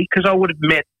 stupidly, because I would have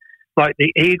met like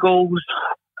the Eagles,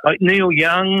 like Neil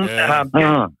Young,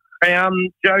 Brown,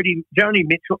 Joni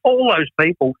Mitchell, all those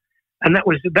people. And that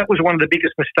was one of the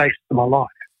biggest mistakes of my life.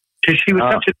 Because she was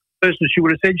such a person, she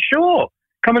would have said, "Sure,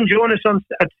 come and join us on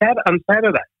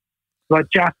Saturday." Like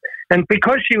and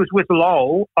because she was with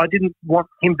Lowell, I didn't want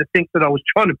him to think that I was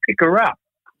trying to pick her up.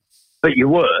 But you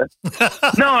were.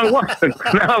 No, I wasn't.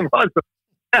 No, I wasn't.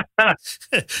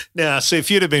 Now, see, if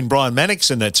you'd have been Brian Mannix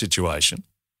in that situation.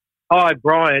 Hi,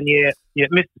 Brian. Yeah,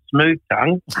 Mr. Smooth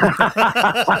Tongue.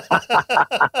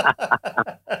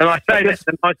 And I say that in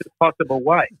the nicest possible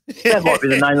way. That might be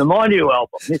the name of my new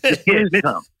album, Mr. Smooth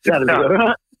Tongue. That'll be all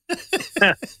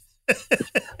right.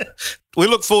 We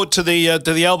look forward to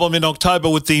the album in October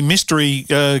with the mystery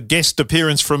guest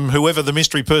appearance from whoever the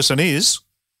mystery person is.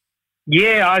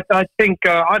 Yeah, I think,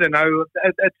 I don't know,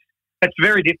 it's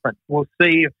very different. We'll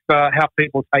see if how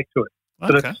people take to it.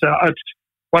 But Okay. it's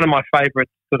one of my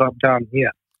favourites that I've done, yeah.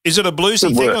 Is it a bluesy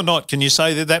Good thing work. or not? Can you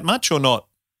say that much or not?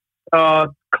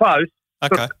 Close.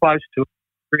 Okay. Sort of close to it,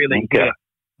 really. Okay.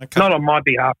 Yeah. Okay. Not on my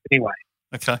behalf, anyway.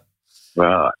 Okay.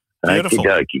 Right. Beautiful.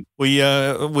 Okie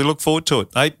dokie. We look forward to it.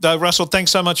 Hey, Russell,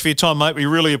 thanks so much for your time, mate. We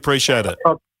really appreciate it.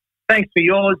 Thanks for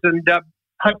yours, and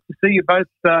hope to see you both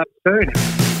soon.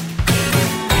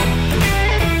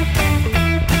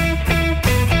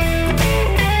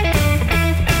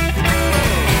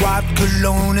 White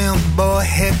colonial boy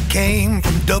had came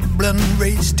from Dublin,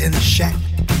 raised in a shack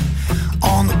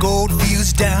on the gold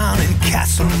fields down in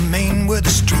Castlemaine, where the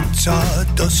streets are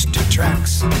dusty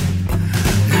tracks.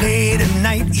 Late at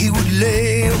night he would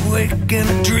lay awake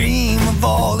and dream of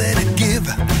all that he'd give.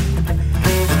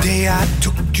 The day I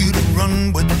took you to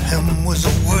run with him was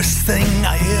the worst thing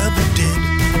I ever did.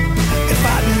 If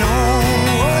I'd known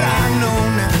what I know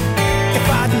now, if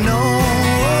I'd known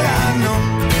what I know,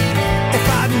 if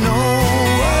I'd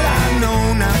known what I know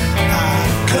now,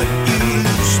 I'd cut you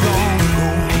loose long ago.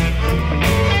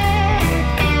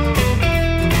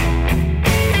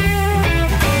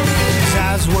 His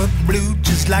eyes were blue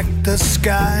just like the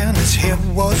sky, and his hair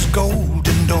was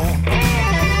golden dawn.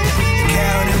 He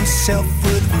carried himself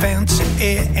with fancy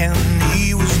air, and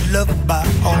he was loved by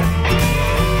all.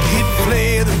 He'd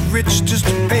play the rich just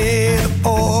to pay the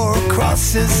poor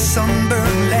across his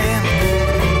sunburned land.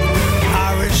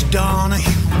 Irish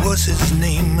Donahue was his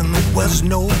name, and there was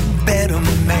no better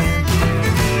man.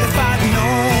 If I'd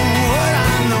known what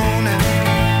I know now,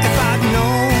 if I'd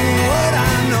known what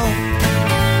I know,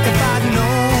 if I'd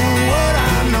known what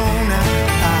I know now,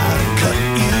 I'd cut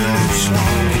you loose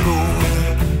long ago.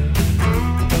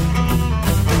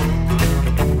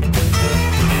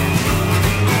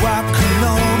 White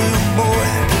colonial boy,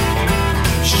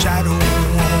 shadow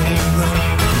on the run.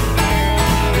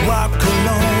 White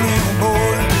colonial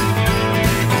boy,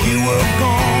 you were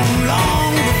gone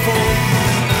long before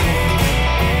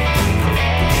you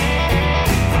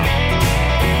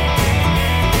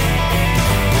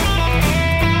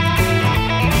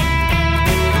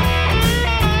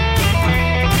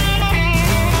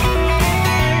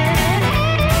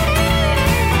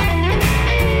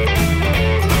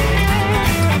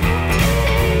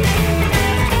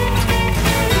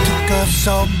took us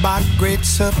all by great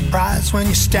surprise when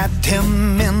you stabbed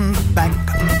him in the back.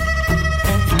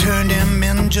 You turned him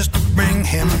in just to bring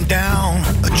him down,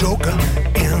 a joker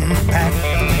in the pack.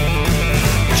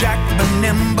 Jack the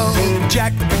nimble,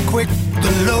 Jack the quick,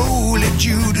 the lowly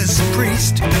Judas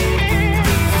Priest.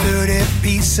 30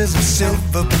 pieces of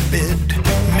silver bid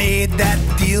made that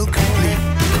deal complete.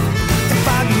 If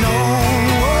I'd known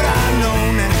what I know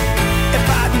now, if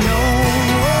I'd known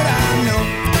what I know,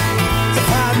 if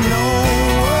I'd known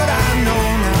what I know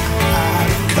now,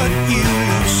 I'd cut you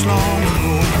loose long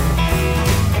ago.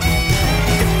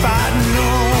 If I'd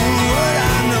known what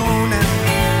I know now,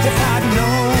 if I'd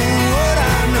known what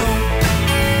I know,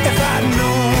 if I'd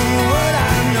known what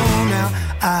I know now,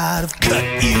 I'd have cut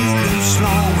you loose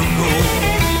long ago.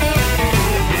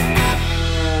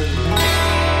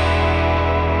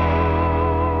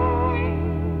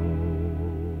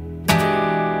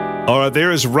 All right,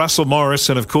 there is Russell Morris,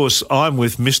 and of course I'm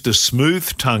with Mr.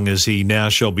 Smooth Tongue, as he now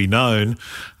shall be known,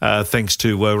 thanks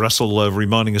to Russell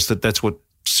reminding us that that's what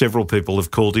several people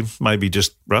have called him, maybe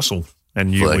just Russell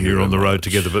and you Well, when you you're on the remember. road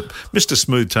together. But Mr.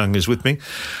 Smooth Tongue is with me.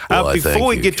 Why, Before thank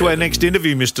we you, get to our Kevin. next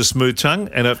interview, Mr. Smooth Tongue,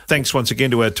 and thanks once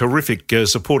again to our terrific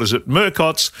supporters at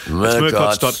Murcott's. It's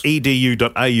Murcott's.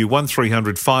 murcotts.edu.au,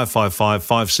 1300 555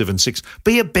 576.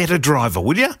 Be a better driver,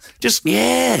 will you? Just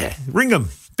Yeah. ring them.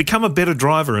 Become a better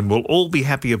driver and we'll all be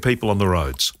happier people on the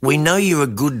roads. We know you're a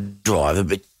good driver,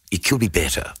 but you could be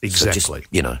better. So Exactly.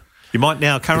 just, you know. You might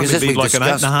now currently Because as be we've like an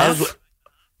discussed- 8.5. as we-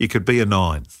 You could be a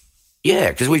 9. Yeah,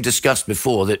 because we've discussed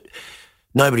before that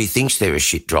nobody thinks they're a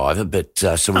shit driver, but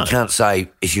so we can't say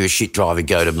if you're a shit driver,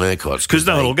 go to Murcott's. Because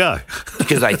no one will go.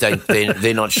 Because they think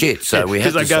they're not shit. So we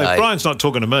have to Because they go, say, Brian's not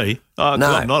talking to me. Oh,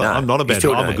 No, I'm not a bad He's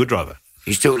driver. talking I'm a good driver.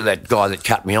 He's talking to that guy that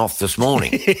cut me off this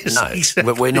morning. Yes, no, exactly.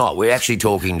 but we're not. We're actually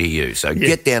talking to you. So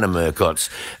get down to Murcott's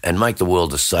and make the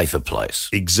world a safer place.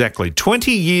 Exactly.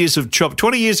 20 years of Chopper.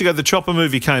 20 years ago, the Chopper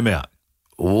movie came out.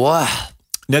 Wow.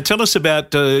 Now, tell us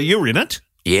about, you're in it.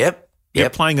 Yep. You're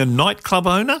playing a nightclub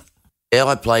owner? Yeah,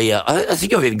 I play, I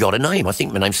think I've even got a name. I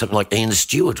think my name's something like Ian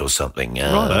Stewart or something.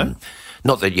 Righto.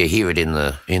 Not that you hear it in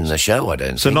the show, I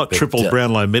don't So think. not but, triple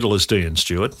Brownlow medalist Ian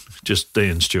Stewart, just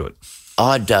Ian Stewart.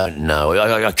 I don't know.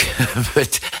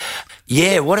 But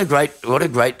yeah, what a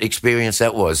great experience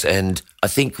that was. And I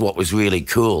think what was really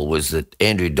cool was that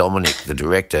Andrew Dominic, the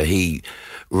director, he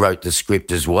wrote the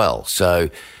script as well. So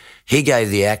he gave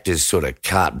the actors sort of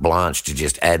carte blanche to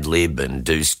just ad-lib and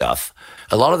do stuff.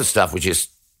 A lot of the stuff was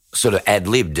just sort of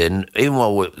ad-libbed, and even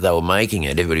while they were making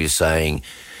it, everybody was saying,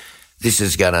 this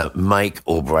is going to make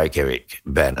or break Eric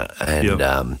Bana.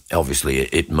 And obviously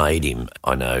it made him.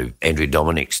 I know Andrew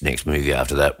Dominic's next movie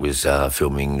after that was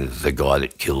filming the guy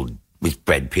that killed with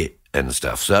Brad Pitt and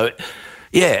stuff. So,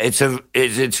 yeah,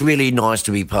 it's really nice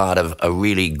to be part of a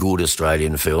really good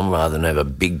Australian film rather than have a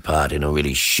big part in a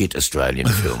really shit Australian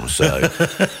film. So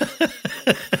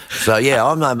yeah,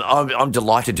 I'm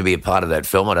delighted to be a part of that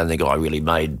film. I don't think I really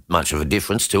made much of a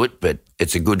difference to it, but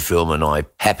it's a good film and I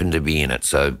happen to be in it.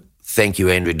 So thank you,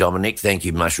 Andrew Dominic. Thank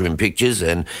you, Mushroom Pictures,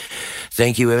 and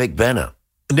thank you, Eric Bana.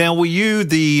 Now, were you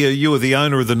the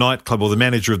owner of the nightclub or the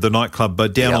manager of the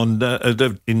nightclub down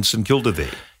on in St Kilda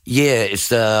there? Yeah, it's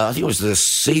I think it was the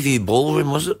Seaview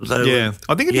Ballroom, was it? Yeah,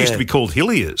 I think it used to be called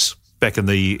Hilliers back in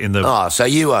the. Oh, so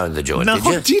you owned the joint? No, did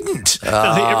you? I didn't.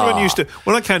 No, everyone used to.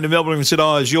 When I came to Melbourne and said,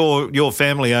 "Oh, is your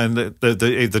family own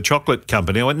the chocolate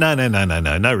company?" I went, "No,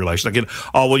 no relation." Again,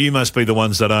 oh well, you must be the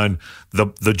ones that own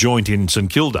the joint in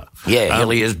St Kilda. Yeah,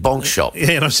 Hilliers Bonk Shop.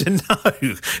 Yeah, and I said, no.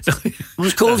 It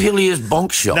was called Hilliers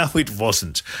Bonk Shop. No, it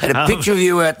wasn't. Had a picture of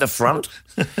you out the front.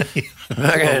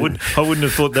 I wouldn't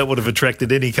have thought that would have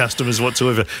attracted any customers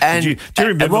whatsoever. And, do you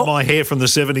remember my hair from the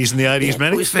 70s and the 80s,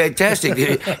 Manny? It was fantastic.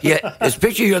 Yeah, there's a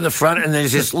picture of you on the front and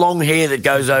there's this long hair that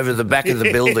goes over the back of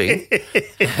the building.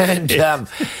 And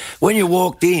when you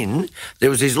walked in, there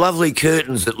was these lovely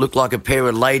curtains that looked like a pair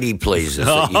of lady pleasers.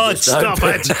 Oh, stop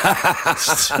it.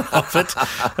 Stop it.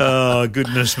 Oh,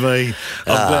 goodness me.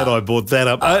 I'm glad I brought that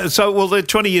up. The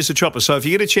 20 years of Chopper. So if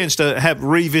you get a chance to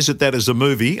revisit that as a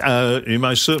movie, you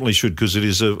most certainly should, because it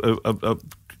is a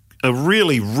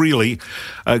really, really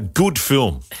good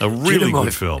film. A really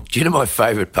good film. Do you know my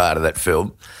favourite part of that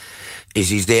film? Is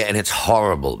he's there and it's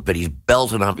horrible, but he's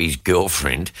belting up his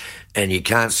girlfriend and you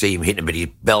can't see him hitting her, but he's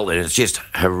belting and it's just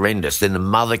horrendous. Then the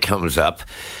mother comes up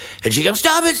and she goes,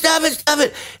 stop it, stop it, stop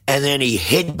it. And then he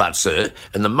headbutts her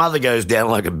and the mother goes down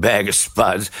like a bag of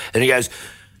spuds and he goes,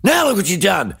 now look what you've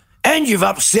done. And you've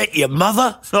upset your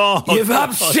mother. Oh, you've God.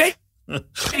 upset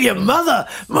your mother.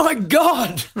 My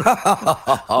God.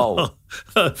 I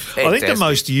think the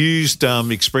most used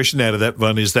expression out of that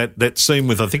one is that scene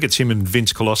with, I think it's him and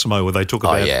Vince Colosimo, where they talk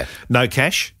about no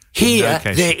cash. Here, No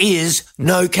cash. there is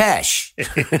no cash. Yeah,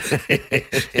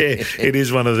 it is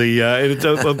one of the it's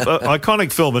a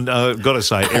iconic film, and I've got to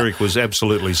say, Eric was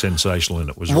absolutely sensational in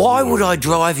it. Why would I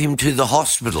drive him to the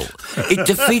hospital? It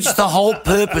defeats the whole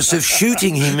purpose of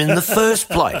shooting him in the first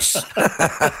place.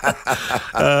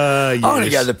 I'm going to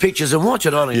go to the pictures and watch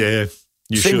it. Yeah,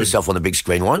 you see should. myself on the big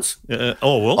screen once. I I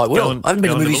will. will. I haven't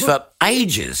been to movies for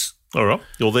ages. All right.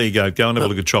 Well, there you go. Go and have a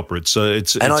look at Chopper. It's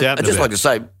And out. I'd just like to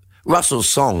say, Russell's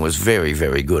song was very,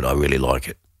 very good. I really like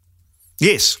it.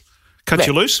 Yes. Cut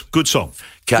You Loose. Good song.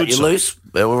 Cut Good You song. Loose.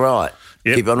 All right.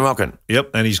 Yep. Keep on rocking. Yep,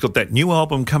 and he's got that new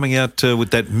album coming out with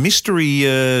that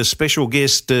mystery special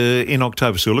guest in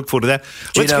October, so we'll look forward to that.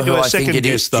 Let's get to our second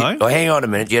guest, though. Oh, hang on a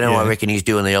minute. Do you know who I reckon he's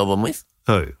doing the album with?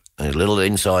 Who? A little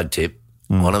inside tip.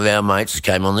 One of our mates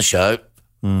came on the show,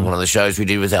 one of the shows we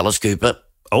did with Alice Cooper.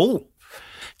 Oh.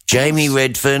 Jamie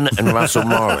Redfern and Russell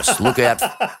Morris. Look out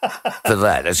for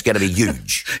that. It's going to be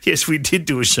huge. Yes, we did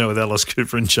do a show with Alice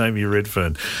Cooper and Jamie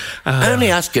Redfern.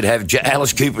 Only us could have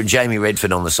Alice Cooper and Jamie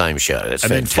Redfern on the same show. That's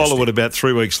and fantastic. then follow it about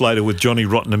 3 weeks later with Johnny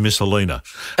Rotten and Miss Helena.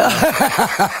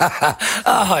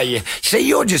 Oh, yeah. See,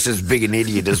 you're just as big an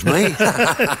idiot as me.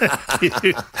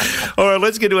 All right,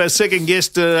 let's get to our second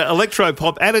guest,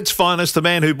 Electropop at its finest, the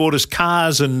man who bought us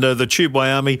Cars and the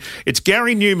Tubeway Army. It's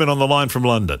Gary Newman on the line from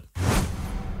London.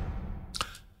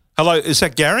 Hello, is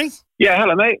that Gary? Yeah,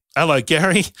 hello, mate. Hello,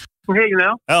 Gary. I'm here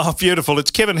now. Oh, beautiful. It's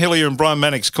Kevin Hillier and Brian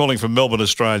Mannix calling from Melbourne,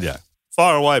 Australia.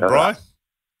 Fire away, Brian.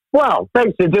 Well,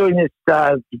 thanks for doing this,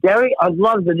 Gary. I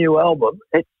love the new album.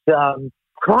 It's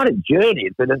quite a journey,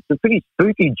 it's a pretty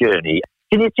spooky journey.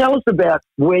 Can you tell us about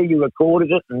where you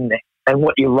recorded it and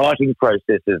what your writing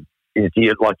process is? Do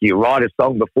you write a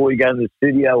song before you go in the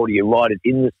studio, or do you write it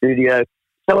in the studio?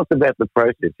 Tell us about the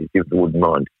process, if you wouldn't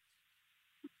mind.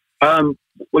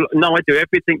 Well, no, I do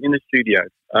everything in the studio.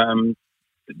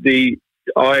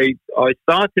 I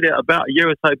started it about a year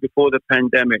or so before the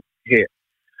pandemic hit.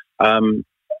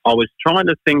 I was trying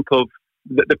to think of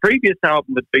the previous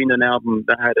album had been an album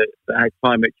that had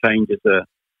climate change as a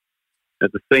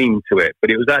theme to it, but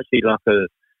it was actually like a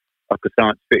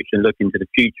science fiction look into the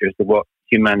future as to what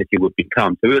humanity would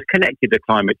become. So it was connected to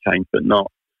climate change, but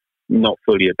not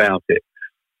fully about it.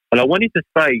 And I wanted to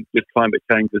say with climate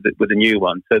change with a new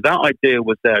one. So that idea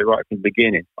was there right from the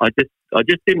beginning. I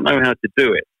just didn't know how to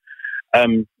do it,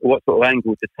 what sort of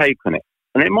angle to take on it.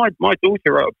 And then my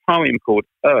daughter wrote a poem called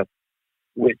Earth,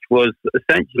 which was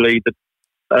essentially the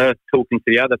Earth talking to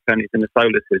the other planets in the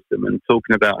solar system and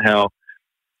talking about how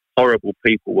horrible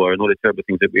people were and all the terrible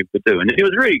things that we were doing. And it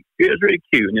was really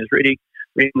cute, and it was really,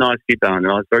 really nicely done, and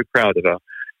I was very proud of her.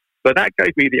 But that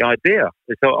gave me the idea.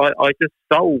 So I just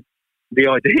stole the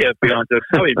idea behind the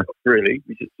poem, really,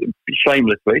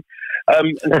 shamelessly.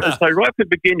 And so right from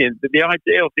the beginning, the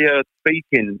idea of the Earth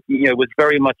speaking, was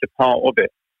very much a part of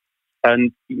it.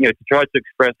 And, to try to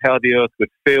express how the Earth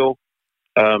would feel,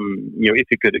 if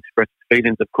it could express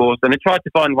feelings, of course, and I tried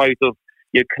to find ways of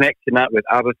connecting that with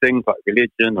other things like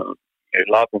religion or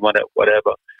love and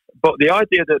whatever. But the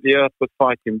idea that the Earth was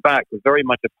fighting back was very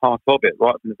much a part of it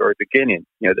right from the very beginning.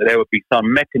 That there would be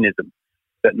some mechanism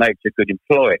that nature could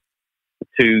employ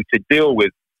to deal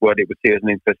with what it would see as an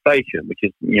infestation, which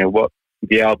is what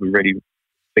the album really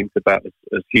thinks about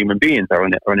as human beings are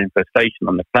an infestation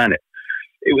on the planet.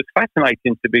 It was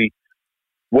fascinating to be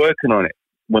working on it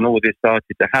when all this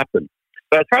started to happen.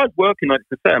 But as far as working on it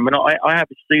concerned, I have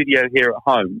a studio here at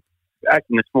home,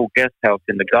 actually in a small guest house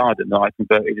in the garden that I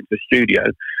converted into a studio.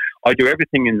 I do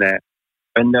everything in there.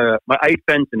 And my Abe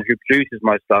Fenton, who produces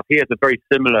my stuff, he has a very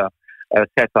similar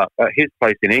setup at his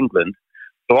place in England.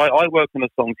 So I work on the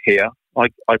songs here. I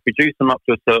produce them up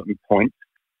to a certain point,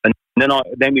 and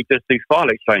then we just do file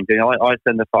exchange. I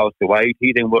send the files to Abe.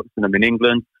 He then works on them in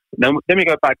England. Then we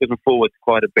go backwards and forwards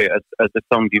quite a bit as the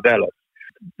song develops.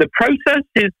 The process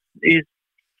is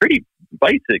pretty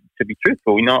basic, to be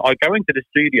truthful. I go into the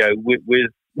studio with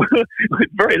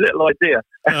very little idea.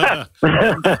 I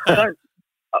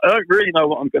don't really know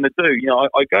what I'm going to do.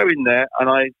 I go in there and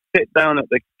I sit down at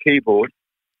the keyboard,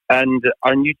 and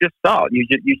you just start. You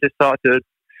just start to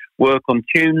work on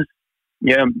tunes,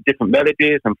 different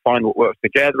melodies, and find what works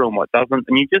together and what doesn't.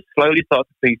 And you just slowly start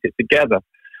to piece it together.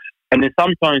 And then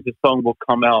sometimes the song will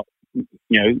come out,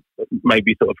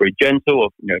 maybe sort of very gentle or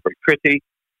very pretty.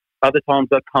 Other times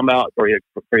they'll come out very,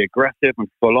 very aggressive and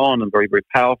full on and very, very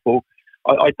powerful.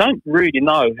 I don't really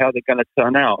know how they're going to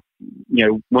turn out.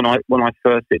 When I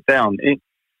first sit down,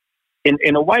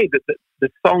 in a way that the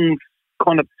songs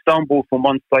kind of stumble from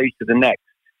one stage to the next.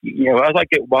 As I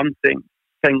get one thing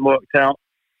worked out,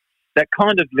 that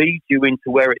kind of leads you into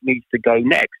where it needs to go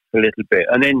next a little bit,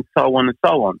 and then so on and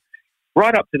so on,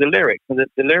 right up to the lyrics. And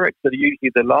the lyrics are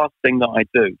usually the last thing that I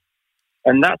do,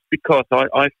 and that's because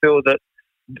I feel that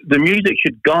the music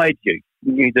should guide you.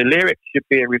 The lyrics should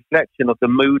be a reflection of the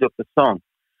mood of the song.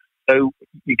 So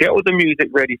you get all the music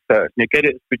ready first, and you get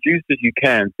it as produced as you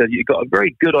can, so that you've got a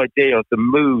very good idea of the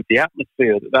mood, the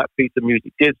atmosphere that piece of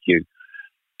music gives you.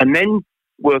 And then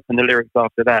work on the lyrics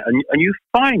after that. And you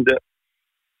find that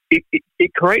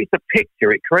it creates a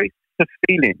picture, it creates a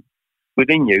feeling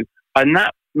within you, and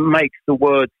that makes the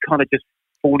words kind of just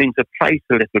fall into place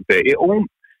a little bit.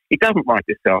 It doesn't write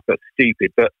itself, that's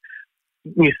stupid, but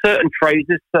certain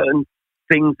phrases, certain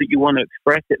things that you want to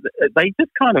express, they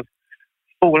just kind of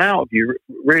fall out of you,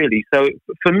 really. So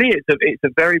for me, it's a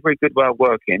very, very good way of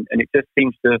working, and it just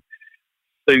seems to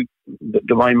suit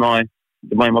the way my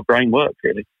brain works,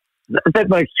 really. That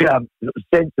makes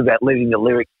sense about leaving the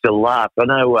lyrics to last. I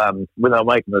know when they were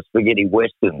making the spaghetti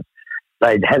westerns,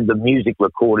 they'd have the music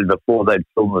recorded before they'd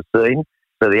film the scene,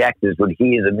 so the actors would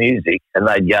hear the music and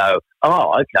they'd go,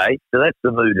 "Oh, okay, so that's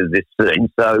the mood of this scene."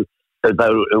 So it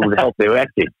would help their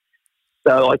acting.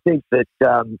 So I think that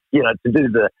to do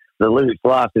the lyrics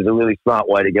last is a really smart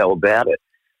way to go about it.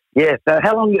 Yeah. So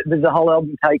how long does the whole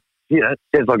album take? It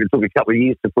sounds like it took a couple of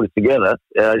years to put it together.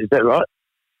 Is that right?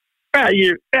 About a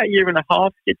year and a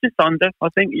half. It's just under, I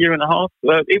think, a year and a half.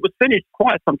 It was finished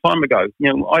quite some time ago.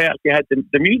 I actually had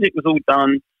the music was all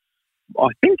done. I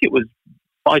think it was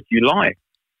by July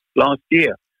last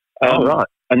year. Right.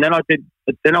 And then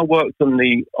I worked on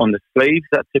the sleeves.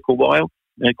 That took a while.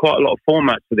 There's quite a lot of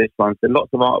formats for this one. There's lots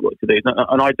of artwork to do,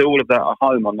 and I do all of that at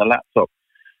home on the laptop.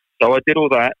 So I did all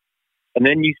that, and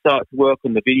then you start to work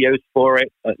on the videos for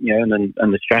it, and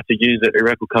the strategies that the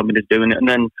record company is doing it. And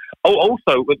then,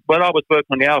 also when I was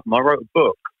working on the album, I wrote a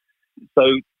book.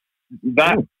 So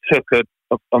that took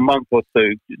a month or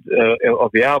two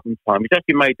of the album time, which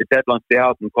actually made the deadline for the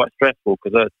album quite stressful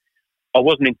because I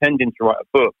wasn't intending to write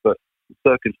a book, but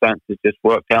circumstances just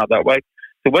worked out that way.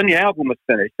 So when the album was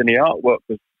finished and the artwork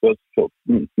was sort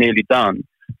of nearly done,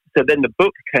 so then the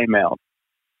book came out,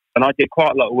 and I did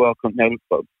quite a lot of work on,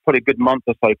 probably a good month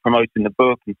or so promoting the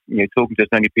book and talking to as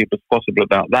many people as possible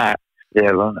about that.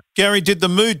 Yeah, right. Gary, did the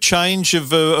mood change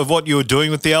of what you were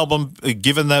doing with the album,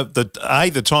 given the A,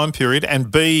 the time period, and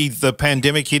B, the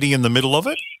pandemic hitting in the middle of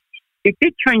it? It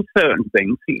did change certain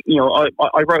things.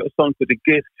 I wrote a song for The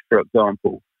Gift, for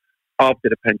example, after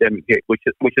the pandemic hit, which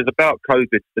is about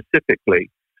COVID specifically.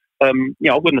 I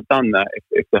wouldn't have done that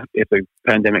if the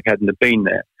pandemic hadn't have been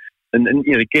there. And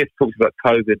The Gift talks about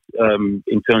COVID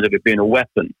in terms of it being a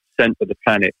weapon sent to the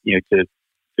planet,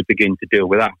 to begin to deal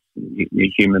with us,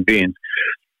 human beings.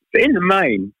 But in the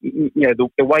main, the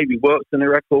way we worked on the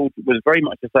record was very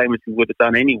much the same as we would have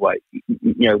done anyway.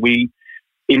 We,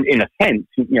 in a sense,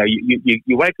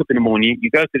 you wake up in the morning,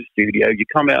 you go to the studio, you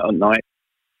come out at night,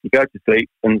 you go to sleep,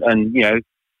 and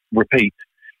repeat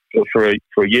for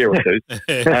a year or two.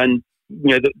 And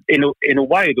in a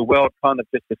way, the world kind of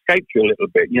just escapes you a little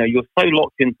bit. You're so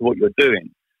locked into what you're doing,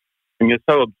 and you're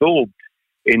so absorbed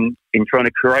in trying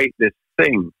to create this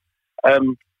thing.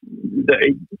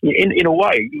 That in a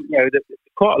way, that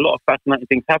quite a lot of fascinating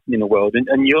things happen in the world,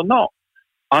 and you're not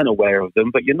unaware of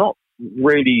them, but you're not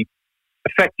really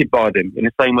affected by them in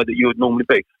the same way that you would normally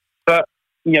be. But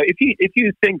if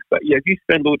you think that, if you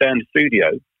spend all day in the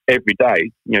studio every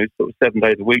day, sort of 7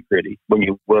 days a week, really, when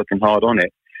you're working hard on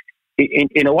it,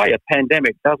 in a way, a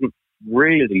pandemic doesn't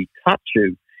really touch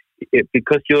you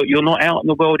because you're not out in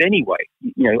the world anyway.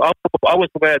 I was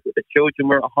aware that the children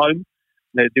were at home.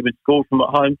 They're doing school from at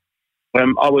home.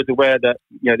 I was aware that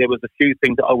there was a few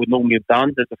things that I would normally have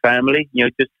done as a family,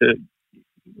 just to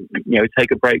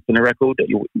take a break from the record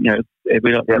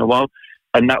every once in a while,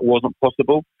 and that wasn't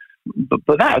possible.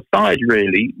 But that aside,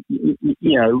 really,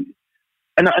 and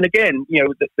again,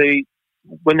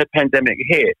 when the pandemic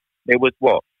hit, there was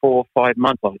 4 or 5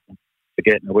 months. I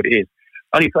forget now what it is.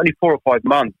 Only 4 or 5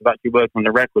 months of actually working on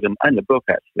the record and the book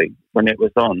actually when it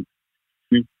was on.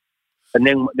 And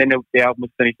then the album was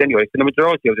finished anyway. So the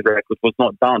majority of the record was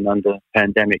not done under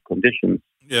pandemic conditions.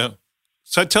 Yeah.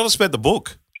 So tell us about the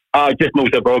book. Just an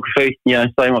autobiography.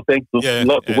 Same I think.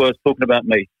 Lots of words talking about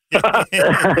me.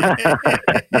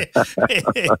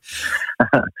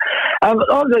 On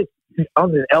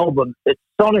the album,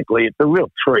 sonically, it's a real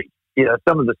treat.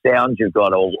 Some of the sounds you've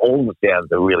got, all the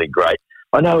sounds are really great.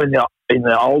 I know in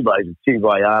the old days of Two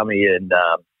Way Army and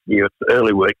your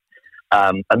early work,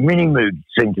 a mini mood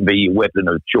seemed to be your weapon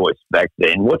of choice back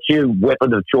then. What's your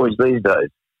weapon of choice these days?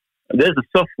 There's a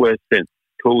software synth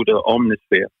called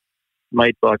Omnisphere,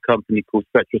 made by a company called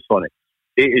Spectrasonic.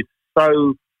 It is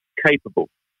so capable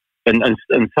and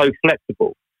so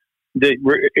flexible that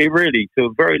it really, to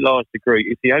a very large degree,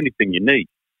 is the only thing you need.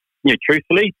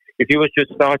 Truthfully, if you were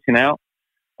just starting out,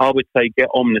 I would say get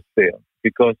Omnisphere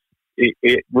because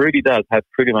it really does have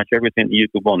pretty much everything that you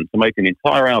could want to make an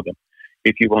entire album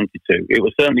if you wanted to. It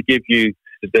will certainly give you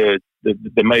the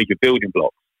major building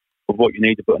blocks of what you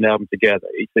need to put an album together.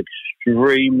 It's an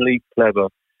extremely clever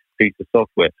piece of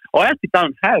software. I actually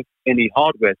don't have any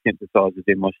hardware synthesizers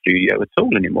in my studio at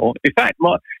all anymore. In fact,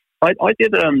 I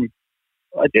did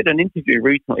an interview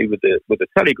recently with the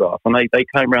Telegraph, and they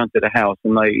came round to the house,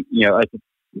 and they, as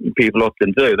people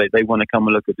often do, they want to come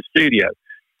and look at the studio.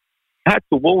 I had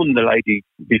to warn the lady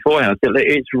beforehand that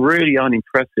it's really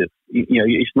unimpressive.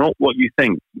 It's not what you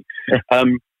think.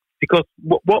 Because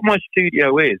what my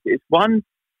studio is, it's one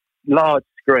large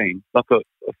screen, like a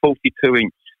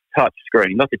 42-inch touch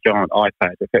screen, like a giant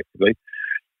iPad, effectively,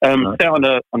 set on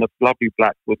a lovely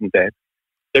black wooden desk.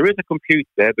 There is a computer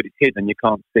there, but it's hidden, you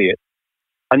can't see it.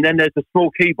 And then there's a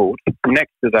small keyboard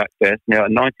next to that desk,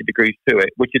 at 90 degrees to it,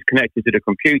 which is connected to the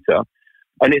computer.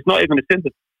 And it's not even a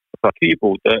synthesizer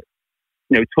keyboard that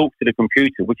talks to the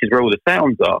computer, which is where all the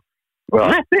sounds are. Right.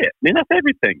 And that's it. That's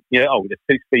everything. There's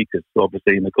 2 speakers,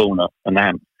 obviously, in the corner, and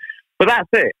amp. But that's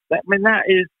it. That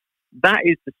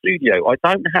is the studio. I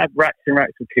don't have racks and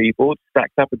racks of keyboards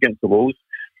stacked up against the walls.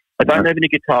 I don't have any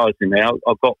guitars in there.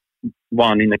 I've got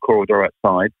one in the corridor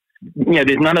outside.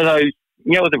 There's none of those,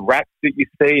 the racks that you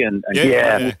see and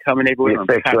coming everywhere,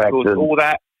 and capsules, all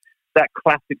that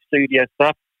classic studio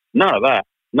stuff. None of that.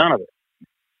 None of it.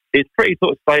 it's pretty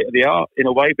sort of state of the art in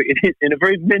a way, but in a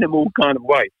very minimal kind of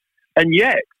way. And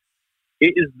yet,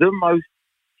 it is the most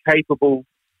capable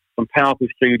and powerful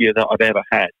studio that I've ever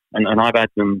had. And I've had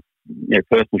them,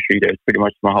 personal studios pretty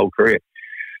much my whole career.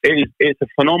 It's a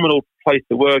phenomenal place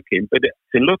to work in, but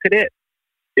to look at it,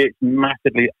 it's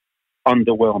massively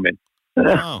underwhelming.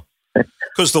 Wow.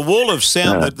 Because the wall of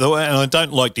sound, and I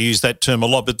don't like to use that term a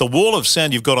lot, but the wall of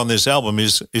sound you've got on this album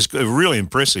is really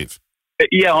impressive.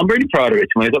 Yeah, I'm really proud of it.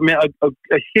 I mean,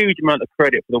 a huge amount of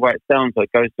credit for the way it sounds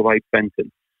like goes to Wade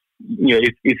Fenton.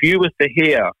 If you was to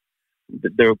hear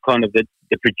the kind of the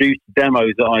produced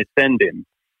demos that I send him,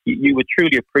 you would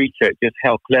truly appreciate just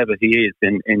how clever he is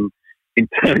in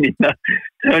turning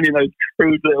those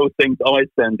crude little things I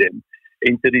send him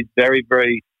into these very,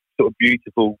 very sort of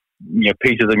beautiful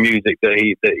pieces of music that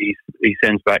he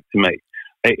sends back to me.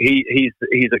 He's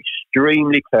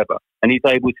extremely clever, and he's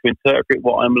able to interpret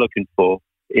what I'm looking for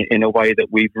in a way that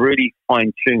we've really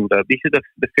fine-tuned. This is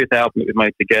the fifth album that we've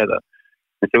made together,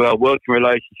 and so our working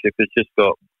relationship has just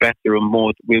got better and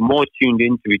more. We're more tuned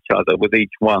into each other with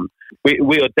each one.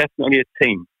 We are definitely a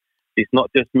team. It's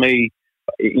not just me,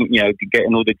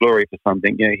 getting all the glory for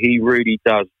something. He really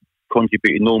does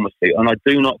contribute enormously, and I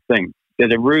do not think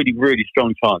there's a really, really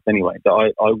strong chance anyway that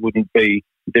I wouldn't be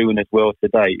doing as well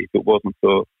today if it wasn't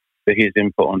for his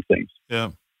input on things.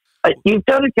 Yeah. You've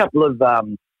done a couple of,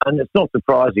 and it's not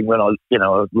surprising when I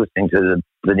was listening to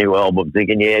the new album,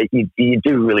 thinking, you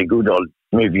do really good on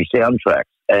movie soundtracks,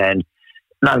 and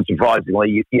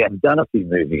unsurprisingly, you have done a few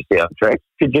movie soundtracks.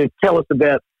 Could you tell us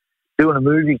about doing a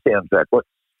movie soundtrack?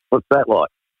 What's that like?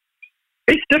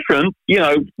 It's different,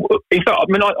 In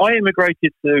fact, I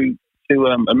immigrated to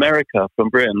America from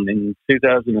Britain in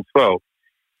 2012.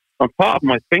 And part of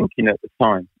my thinking at the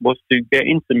time was to get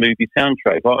into movie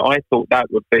soundtracks. I thought that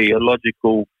would be a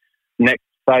logical next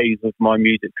phase of my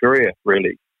music career,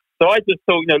 really. So I just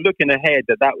thought, looking ahead,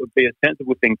 that would be a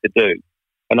sensible thing to do.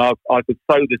 And I could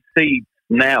sow the seeds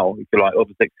now, if you like, of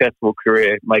a successful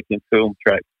career making film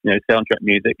tracks, soundtrack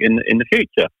music in the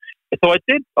future. So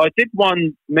I did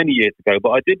one many years ago,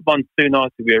 but I did one soon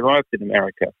after we arrived in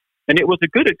America. And it was a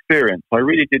good experience. I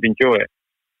really did enjoy it.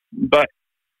 But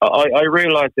I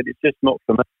realised that it's just not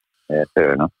for me. Yeah,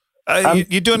 fair enough.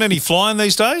 You doing any flying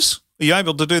these days? Are you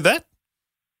able to do that?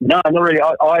 No, not really.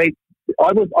 I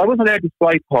was an air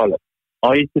display pilot.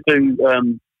 I used to do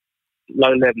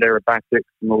low-level aerobatics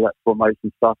and all that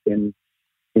formation stuff in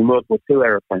World War II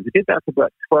aeroplanes. I did that for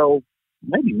about 12,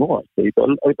 maybe more actually, but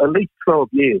at least 12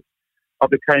 years. I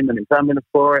became an examiner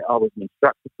for it. I was an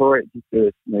instructor for it, just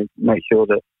to make sure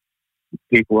that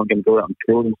people weren't going to go out and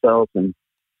kill themselves and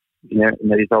in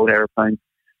these old aeroplanes.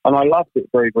 And I loved it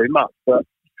very, very much. But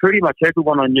pretty much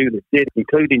everyone I knew that did,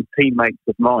 including teammates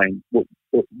of mine,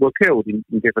 were killed in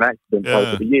different accidents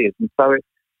over the years. And so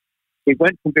it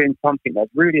went from being something that's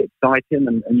really exciting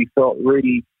and you felt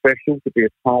really special to be a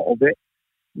part of it,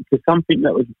 to something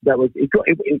that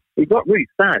it got really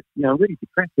sad, really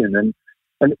depressing.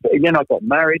 And again, I got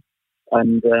married,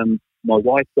 and my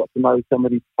wife got to know some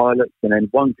of these pilots, and then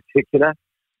one particular,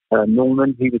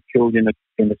 Norman, he was killed in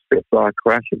a Spitfire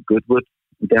crash at Goodwood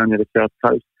down near the South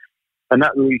Coast, and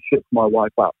that really shook my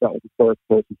wife up. That was the first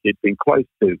person she'd been close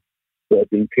to that had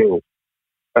been killed,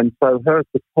 and so her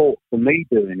support for me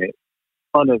doing it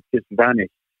kind of just vanished.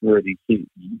 Really,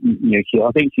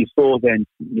 I think she saw then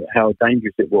how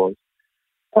dangerous it was.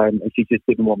 And she just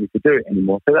didn't want me to do it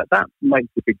anymore. So that makes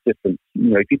a big difference.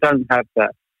 If you don't have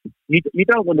that, you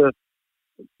don't want to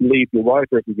leave your wife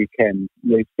every weekend,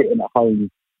 sitting at home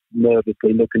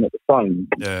nervously looking at the phone.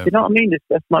 Yeah. You know what I mean?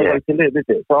 That's no way to live, is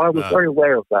it? So I was very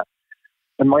aware of that.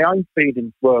 And my own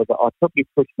feelings were that I probably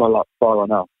pushed my luck far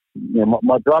enough.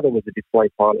 My brother was a display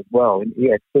pilot as well, and he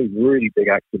had two really big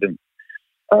accidents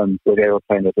where the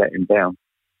aeroplane had let him down.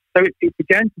 So it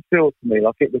began to feel to me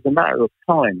like it was a matter of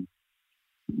time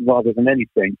rather than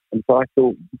anything. And so I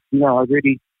thought, I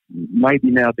really,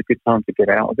 maybe now's a good time to get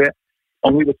out of it.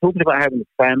 And we were talking about having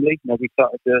a family. We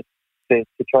started to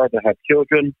try to have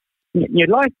children.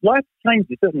 Life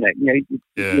changes, doesn't it? You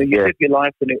live your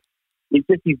life, and it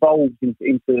just evolves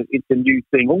into new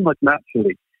thing almost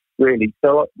naturally, really.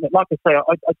 So, like I say,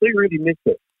 I do really miss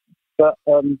it, but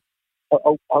I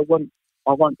won't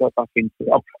go back into it.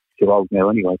 I'm too old now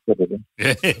anyway, probably.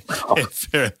 Yeah,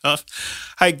 fair enough.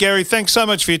 Hey, Gary, thanks so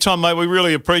much for your time, mate. We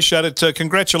really appreciate it.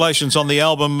 Congratulations on the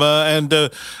album, and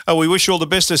we wish you all the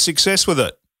best of success with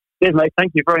it. Cheers, mate.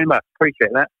 Thank you very much.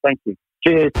 Appreciate that. Thank you.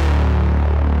 Cheers.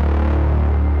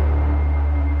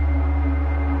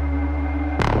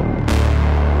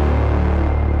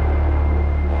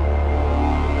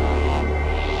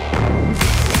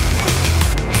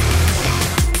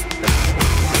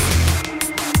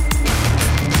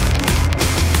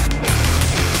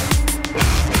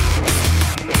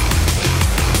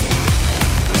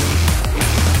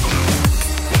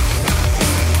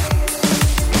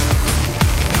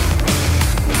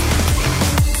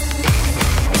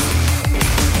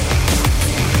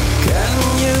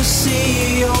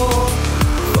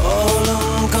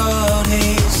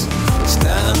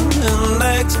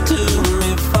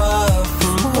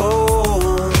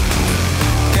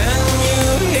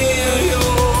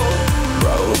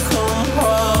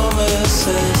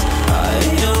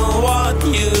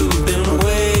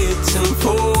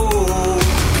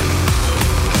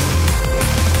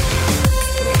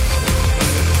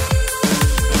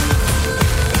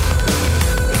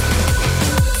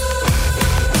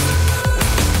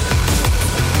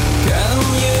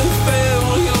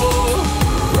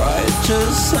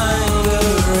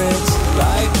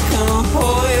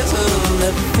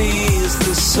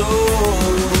 soul.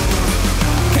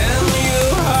 Can you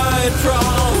hide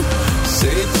from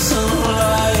saints and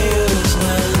liars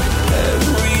when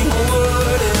every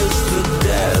word is the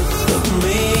death of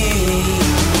me?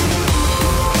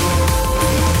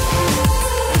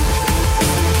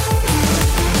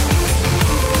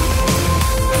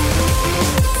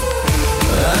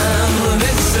 And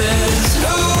this is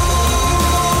who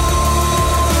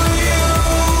you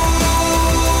are.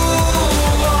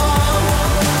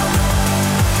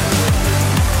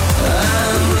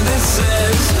 And this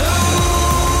is who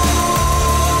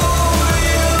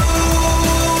you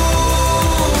are.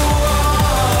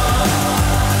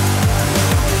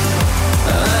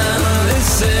 And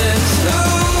this is who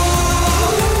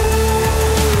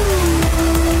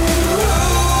you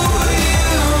are.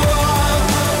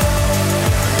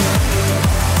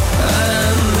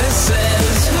 And this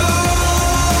is who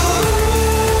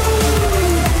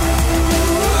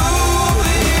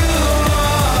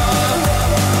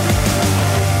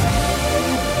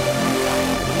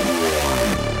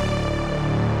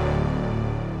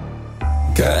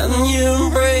can you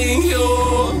break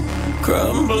your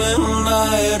crumbling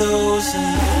idols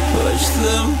and push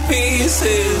them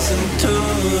pieces into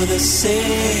the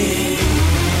sea?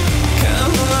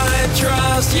 Can I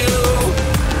trust you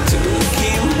to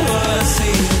keep a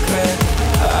secret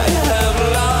I have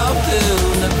loved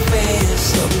in the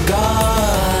face of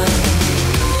God?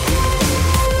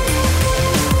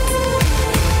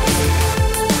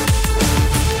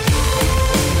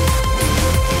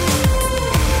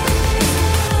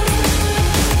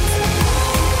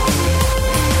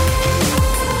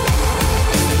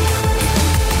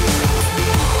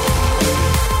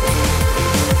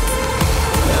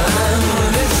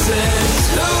 And this is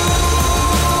who you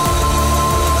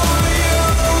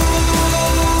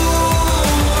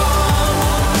are.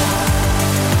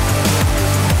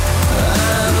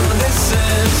 And this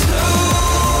is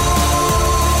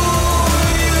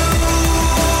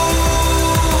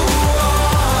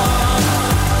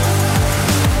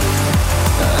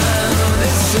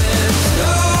who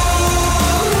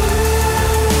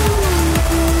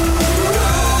you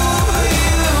are.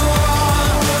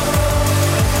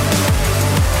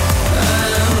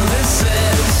 And this is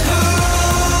who you are. And this is who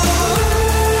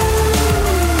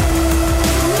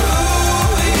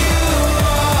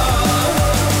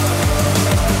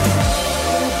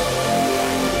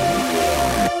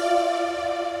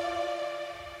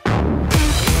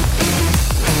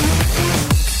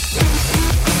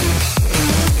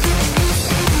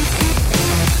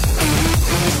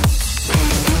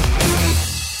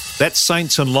That's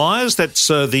Saints and Liars. That's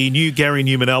the new Gary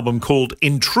Newman album called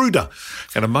Intruder,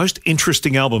 and a most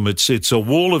interesting album. It's a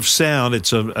wall of sound.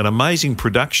 It's an amazing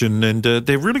production, and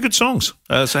they're really good songs.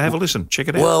 So have a listen. Check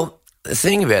it out. Well, the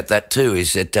thing about that too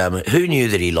is that who knew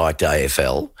that he liked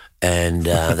AFL? And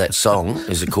that song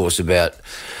is, of course, about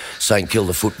St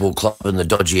Kilda Football Club and the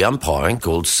dodgy umpiring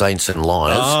called Saints and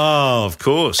Liars. Oh, of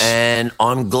course. And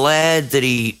I'm glad that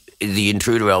the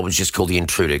Intruder album is just called The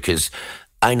Intruder because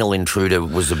Anal Intruder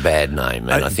was a bad name,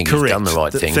 and I think correct. he's done the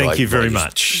right thing. Thank you very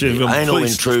much. Anal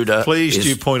Pleased- Intruder. Pleased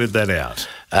you pointed that out.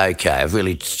 Okay, I've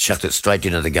really chucked it straight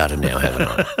into the gutter now, haven't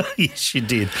I? Yes, you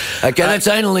did. Okay, that's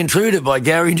Anal Intruder by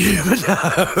Gary Newman.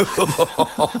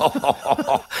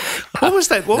 What was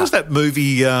that? What was that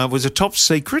movie? Was it Top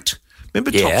Secret?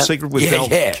 Remember Top Secret with Val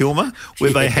Kilmer,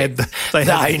 where they had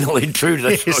the Anal Intruder.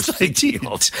 That's Yes, what I was they thinking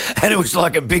did. of. And it was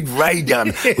like a big ray gun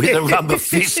with a rubber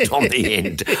fist on the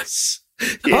end.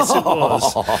 Yes, it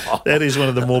was. That is one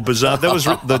of the more bizarre. That was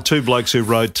the two blokes who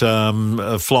wrote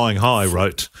Flying High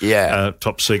wrote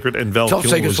Top Secret, and Val Top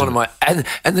Kilmer Secret's was one of my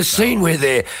and the scene where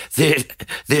they're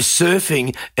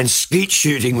surfing and skeet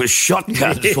shooting with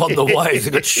shotguns on the waves.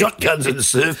 They've got shotguns and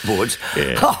surfboards.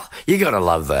 Yeah. Oh, you got to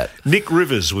love that. Nick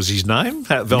Rivers was his name.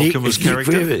 Val Kilmer's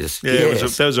character. Nick Rivers. Yeah,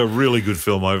 yes. that was a really good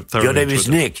film. I thoroughly Your name is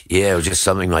enjoyed it. Nick. Yeah, it was just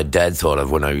something my dad thought of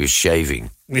when I was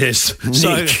shaving. Yes. Nick.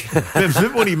 So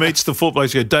remember when he meets the four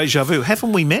blokes, he goes, deja vu,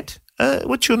 haven't we met?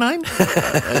 What's your name?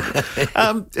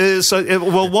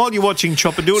 Well, while you're watching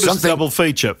Chopper, do it as a double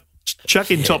feature.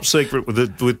 Chuck in Top Secret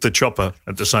with the Chopper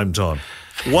at the same time.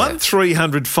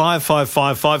 1300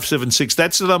 555 576.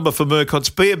 That's the number for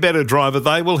Murcott's. Be a better driver.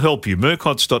 They will help you.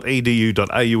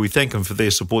 Murcotts.edu.au. We thank them for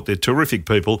their support. They're terrific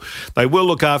people. They will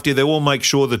look after you. They will make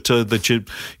sure that you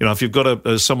if you've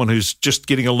got someone who's just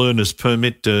getting a learner's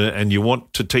permit and you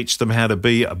want to teach them how to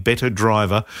be a better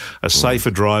driver, a safer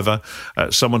driver,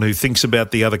 someone who thinks about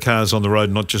the other cars on the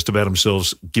road, not just about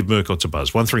themselves, give Murcott's a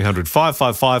buzz. 1300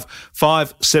 555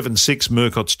 576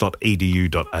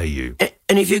 murcotts.edu.au.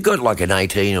 And if you've got like an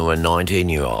 18 or a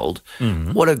 19-year-old,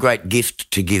 what a great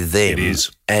gift to give them. It is.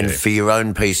 And Yeah. for your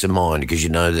own peace of mind, because you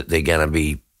know that they're going to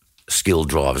be skilled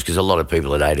drivers. Because a lot of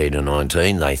people at 18 or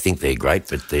 19, they think they're great,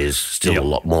 but there's still a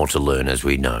lot more to learn, as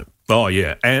we know. Oh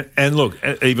yeah, and look,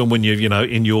 even when you're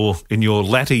in your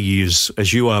latter years,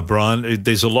 as you are, Brian,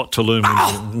 there's a lot to learn.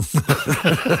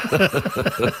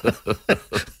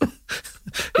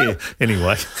 Yeah.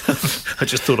 Anyway, I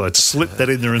just thought I'd slip that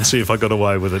in there and see if I got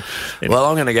away with it. Well,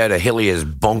 I'm going to go to Hillier's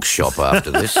Bonk Shop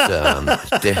after this, down in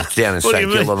What do you St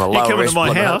Kilda on the mean? Lower You're coming to my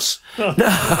Esplanade. house?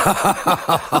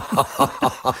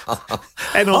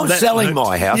 And on I'm that selling note-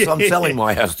 my house. I'm Yeah. selling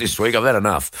my house this week. I've had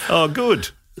enough. Oh, good.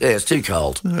 Yeah, it's too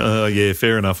cold. Oh, yeah,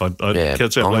 fair enough. Yeah, Go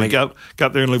I'm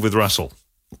up there and live with Russell.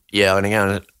 Yeah, I'm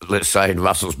going to, let's say, in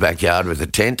Russell's backyard with a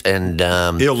tent, and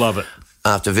He'll love it.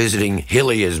 after visiting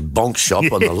Hillier's Bonk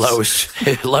Shop on the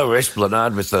Lower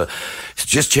Esplanade with the,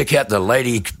 just check out the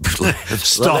lady.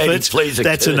 Stop lady it. pleaser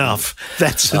That's curtain. enough.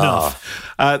 That's enough.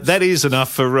 That is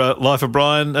enough for Life of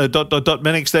Brian.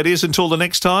 Mannix, that is, until the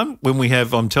next time when we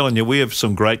have, I'm telling you, we have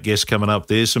some great guests coming up.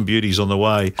 There's some beauties on the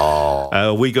way.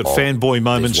 We got fanboy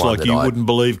moments there's one like that you I- wouldn't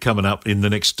believe coming up in the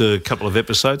next couple of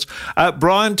episodes.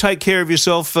 Brian, take care of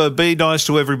yourself. Be nice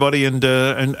to everybody, and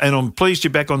I'm pleased you're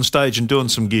back on stage and doing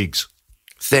some gigs.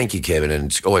 Thank you, Kevin, and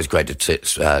it's always great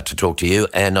to talk to you.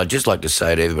 And I'd just like to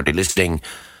say to everybody listening,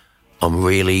 I'm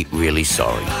really, really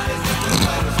sorry.